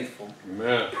 be faithful.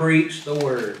 Amen. Preach the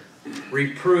word.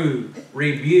 Reprove,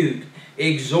 rebuke,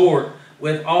 exhort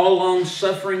with all long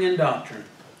suffering and doctrine.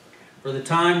 For the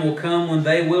time will come when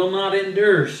they will not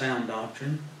endure sound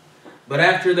doctrine, but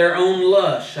after their own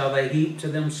lust shall they heap to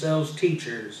themselves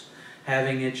teachers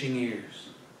having itching ears,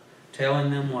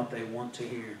 telling them what they want to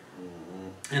hear.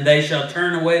 And they shall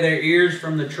turn away their ears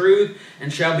from the truth,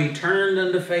 and shall be turned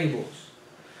unto fables.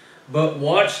 But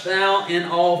watch thou in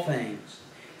all things,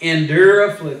 endure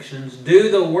afflictions, do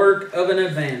the work of an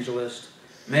evangelist,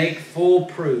 make full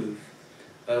proof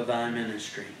of thy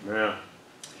ministry. Yeah.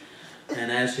 And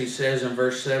as he says in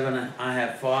verse 7, I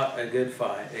have fought a good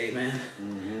fight. Amen.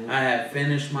 I have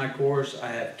finished my course.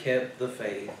 I have kept the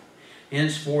faith.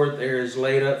 Henceforth there is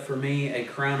laid up for me a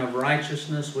crown of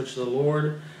righteousness, which the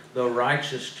Lord, the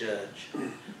righteous judge,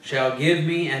 shall give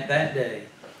me at that day.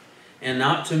 And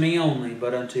not to me only,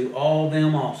 but unto all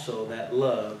them also that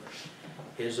love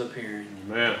his appearing.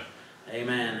 Amen.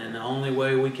 Amen. And the only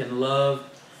way we can love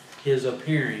his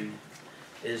appearing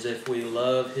is if we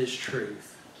love his truth.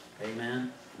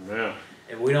 Amen. Amen.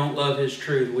 If we don't love his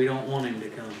truth, we don't want him to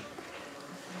come.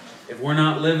 If we're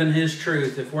not living his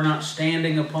truth, if we're not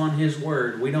standing upon his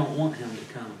word, we don't want him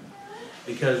to come.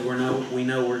 Because we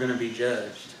know we're going to be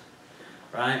judged.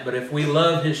 Right? But if we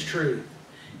love his truth,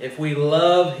 if we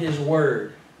love his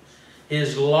word,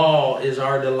 his law is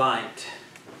our delight,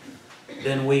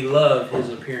 then we love his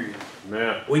appearing.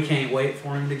 Amen. We can't wait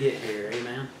for him to get here.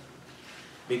 Amen.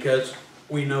 Because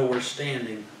we know we're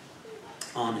standing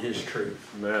on his truth.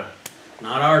 Amen.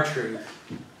 Not our truth,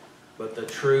 but the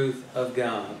truth of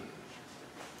God,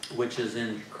 which is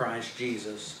in Christ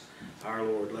Jesus, our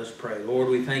Lord. Let's pray. Lord,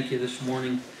 we thank you this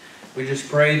morning. We just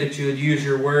pray that you would use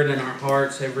your word in our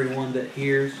hearts, everyone that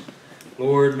hears.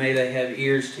 Lord, may they have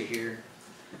ears to hear.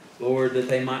 Lord, that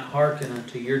they might hearken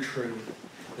unto your truth,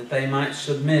 that they might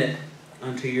submit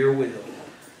unto your will.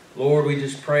 Lord, we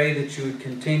just pray that you would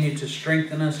continue to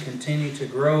strengthen us, continue to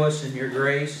grow us in your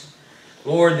grace.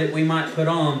 Lord, that we might put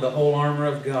on the whole armor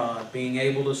of God, being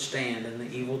able to stand in the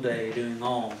evil day, doing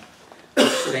all to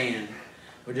stand.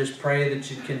 We just pray that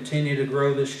you'd continue to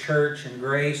grow this church in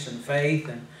grace and faith,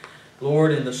 and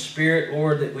Lord, in the Spirit,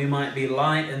 Lord, that we might be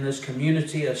light in this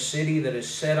community, a city that is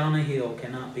set on a hill,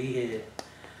 cannot be hid.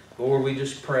 Lord, we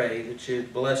just pray that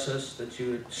you'd bless us, that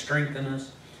you would strengthen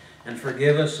us, and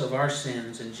forgive us of our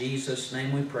sins. In Jesus'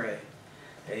 name we pray.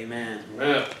 Amen.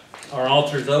 Yeah. Our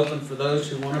altar is open for those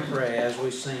who want to pray as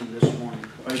we sing this morning.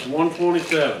 Page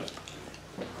 127.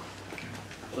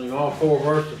 Sing all 4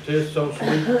 verses of "'Tis So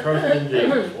Sweet to Trust in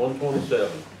Jesus."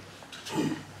 127.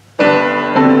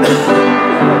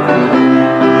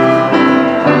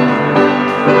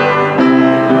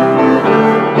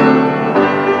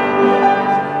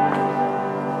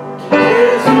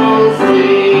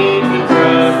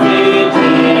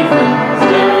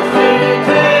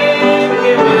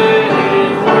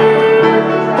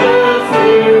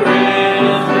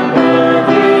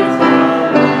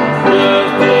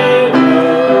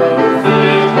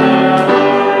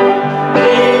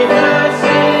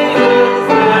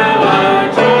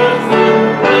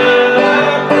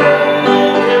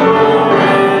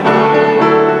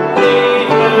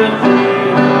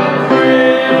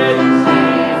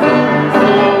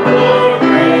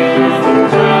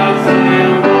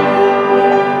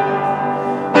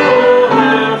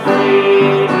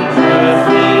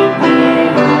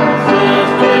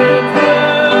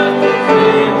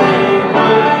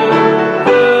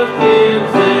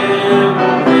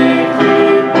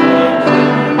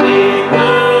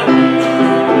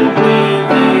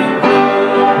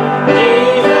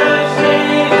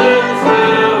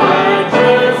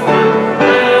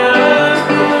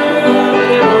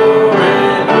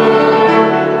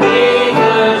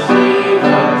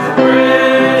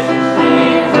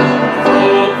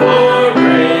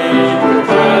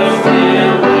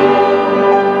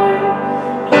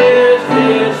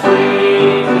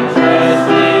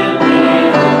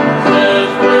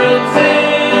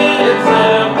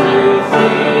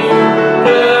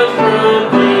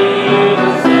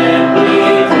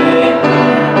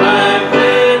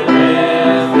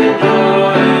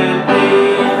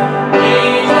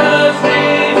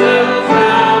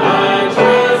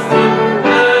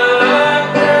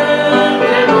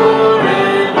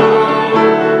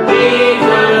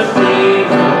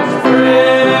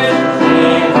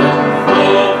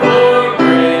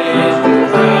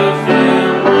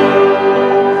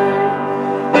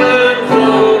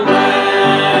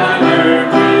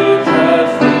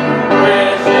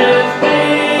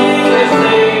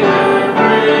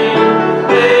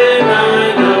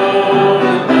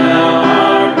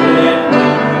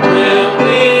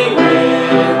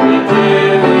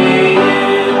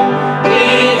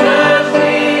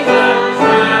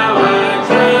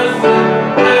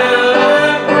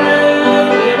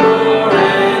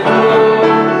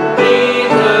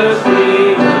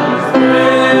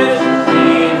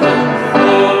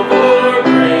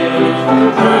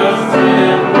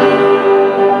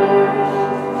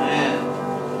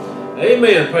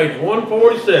 Amen. Page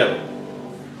 147.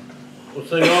 We'll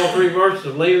sing all 3 verses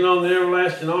of "Leaning on the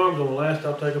Everlasting Arms." On the last,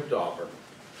 I'll take up the offer.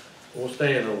 We'll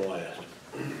stand on the last.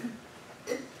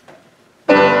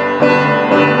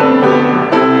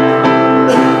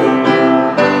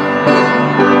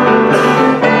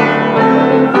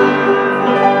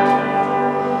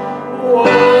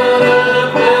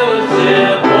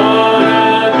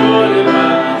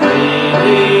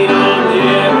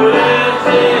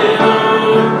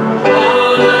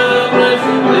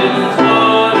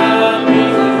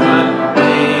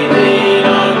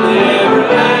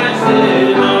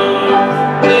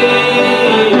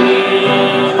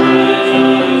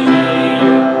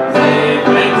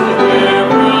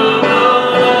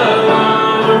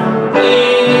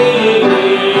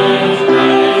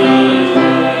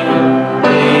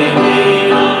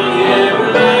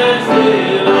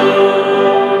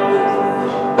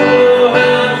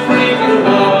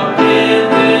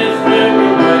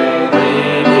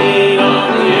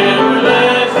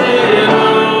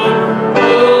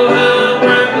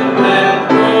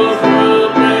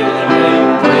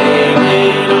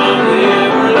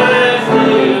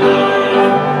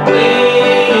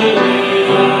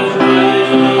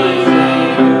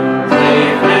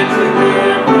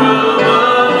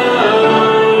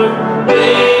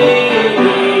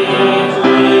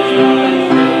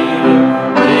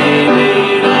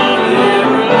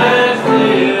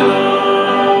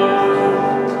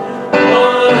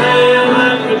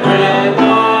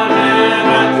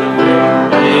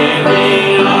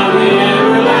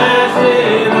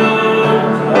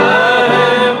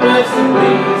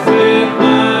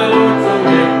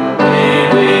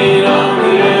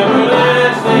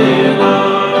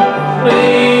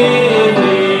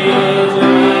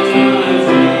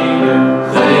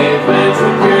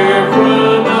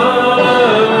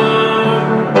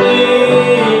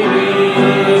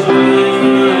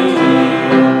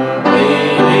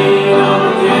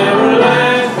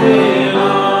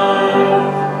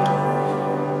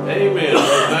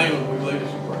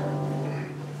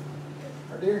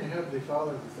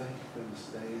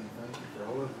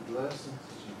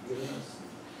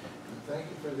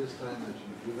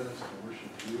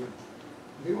 worship you.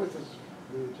 Be with us.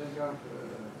 We would take off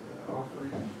the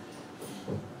offering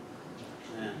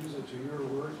and use it to your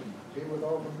work, and be with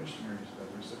all the missionaries that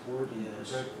we support and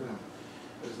protect them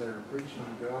as they're preaching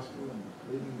the gospel and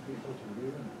leading people to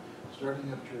you and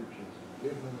starting up churches.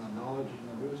 Give them the knowledge and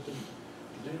the wisdom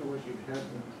to do what you'd have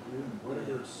them to do in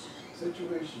whatever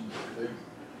situations they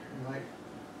might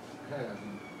have.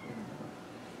 And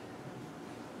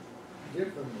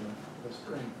give them the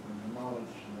strength and the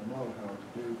knowledge and the know-how to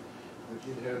do what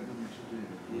you'd have them to do.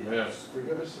 Yes.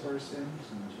 Forgive us of our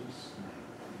sins in Jesus' name.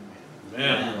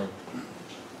 Amen.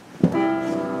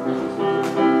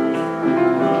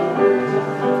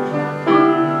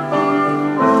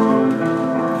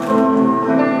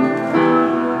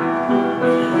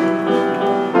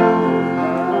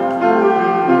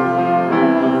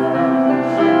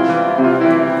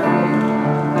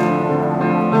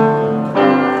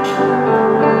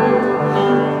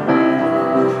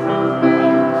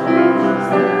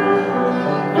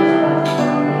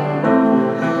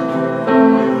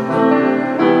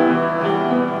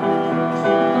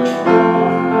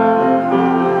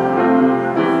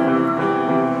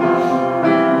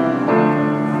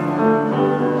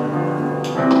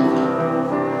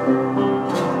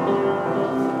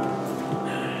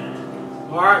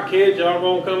 All right, kids, y'all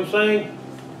gonna come sing?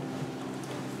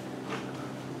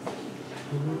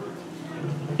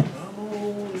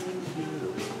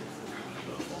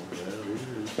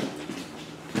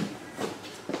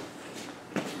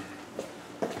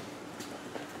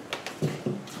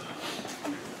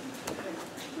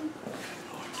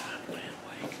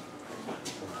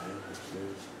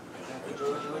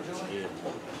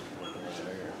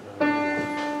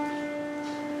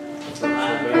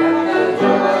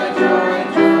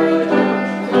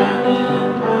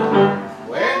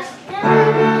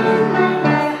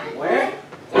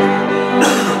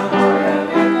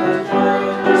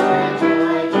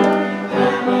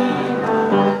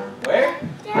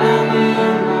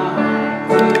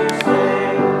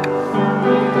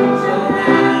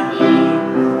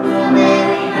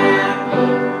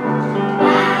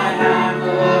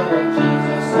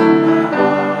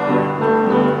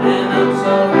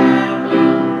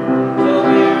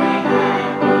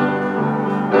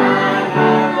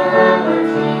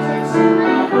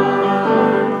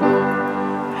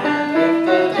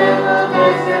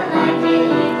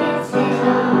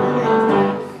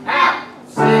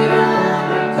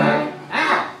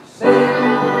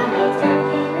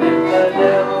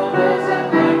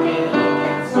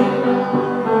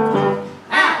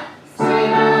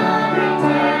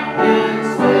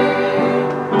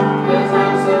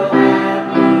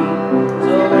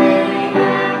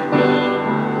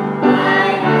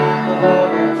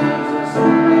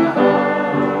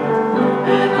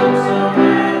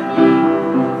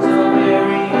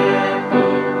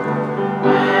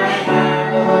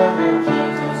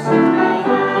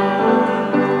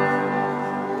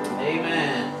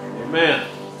 Amen.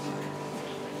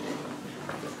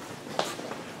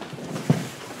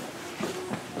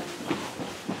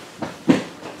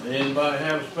 Anybody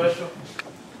have a special?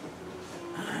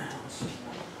 You gonna sing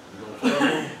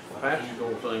one? Patrick's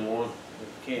gonna sing one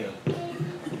if you can.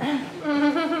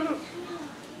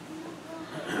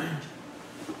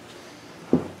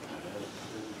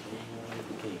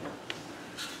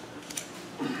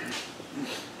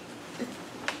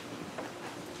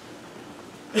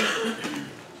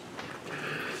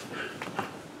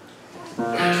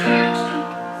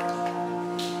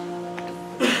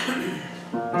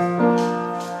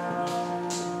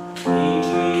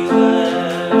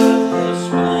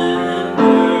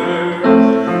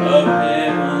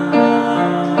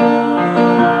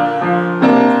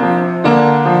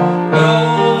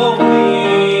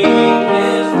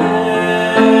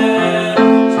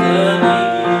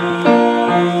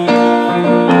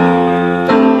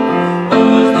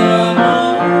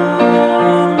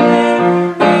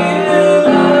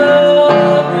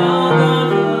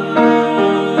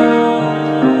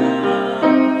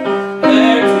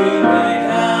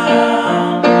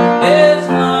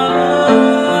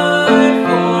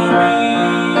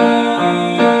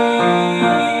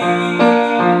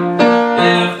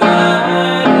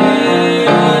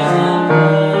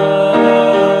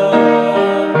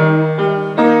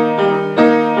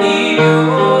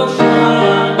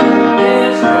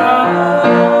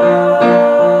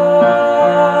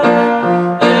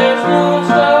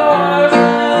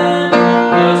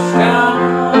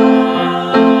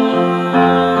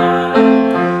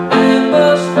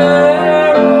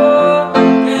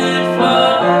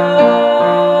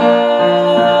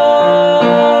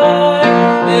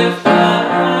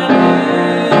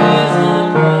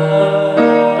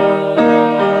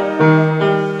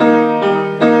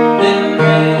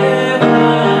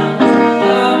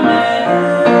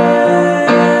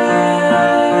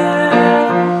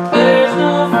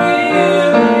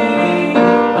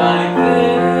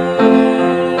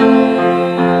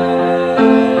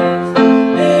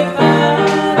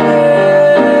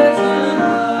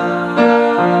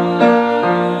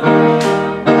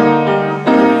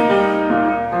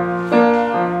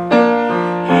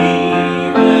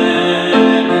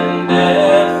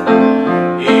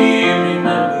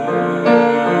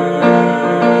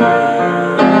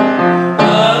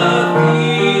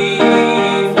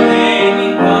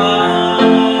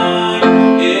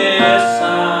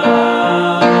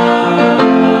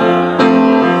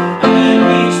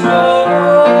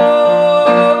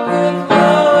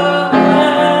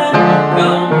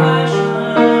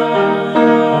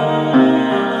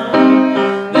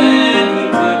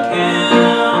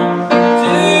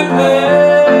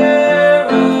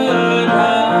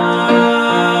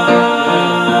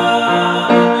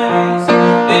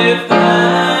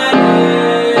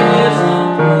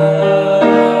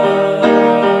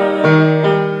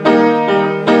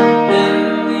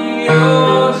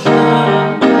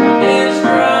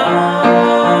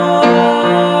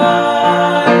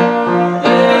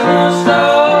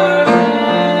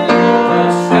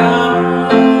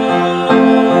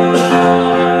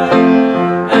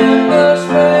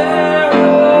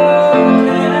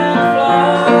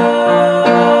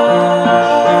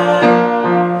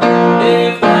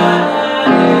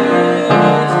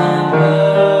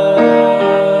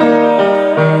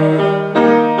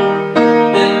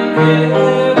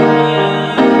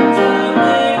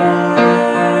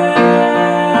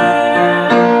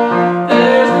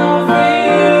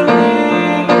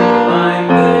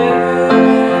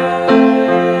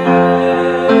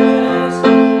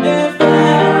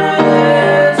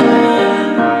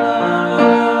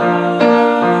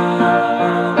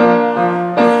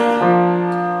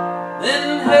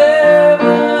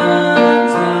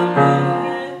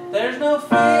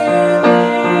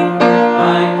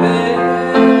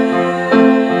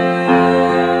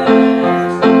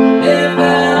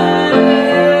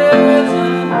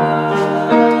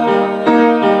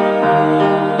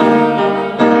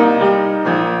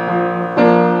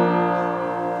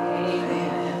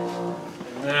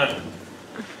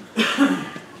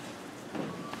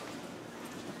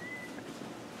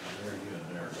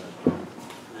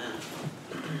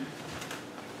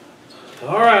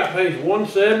 All right, page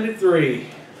 173.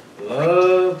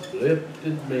 Love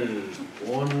lifted me.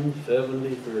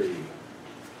 173.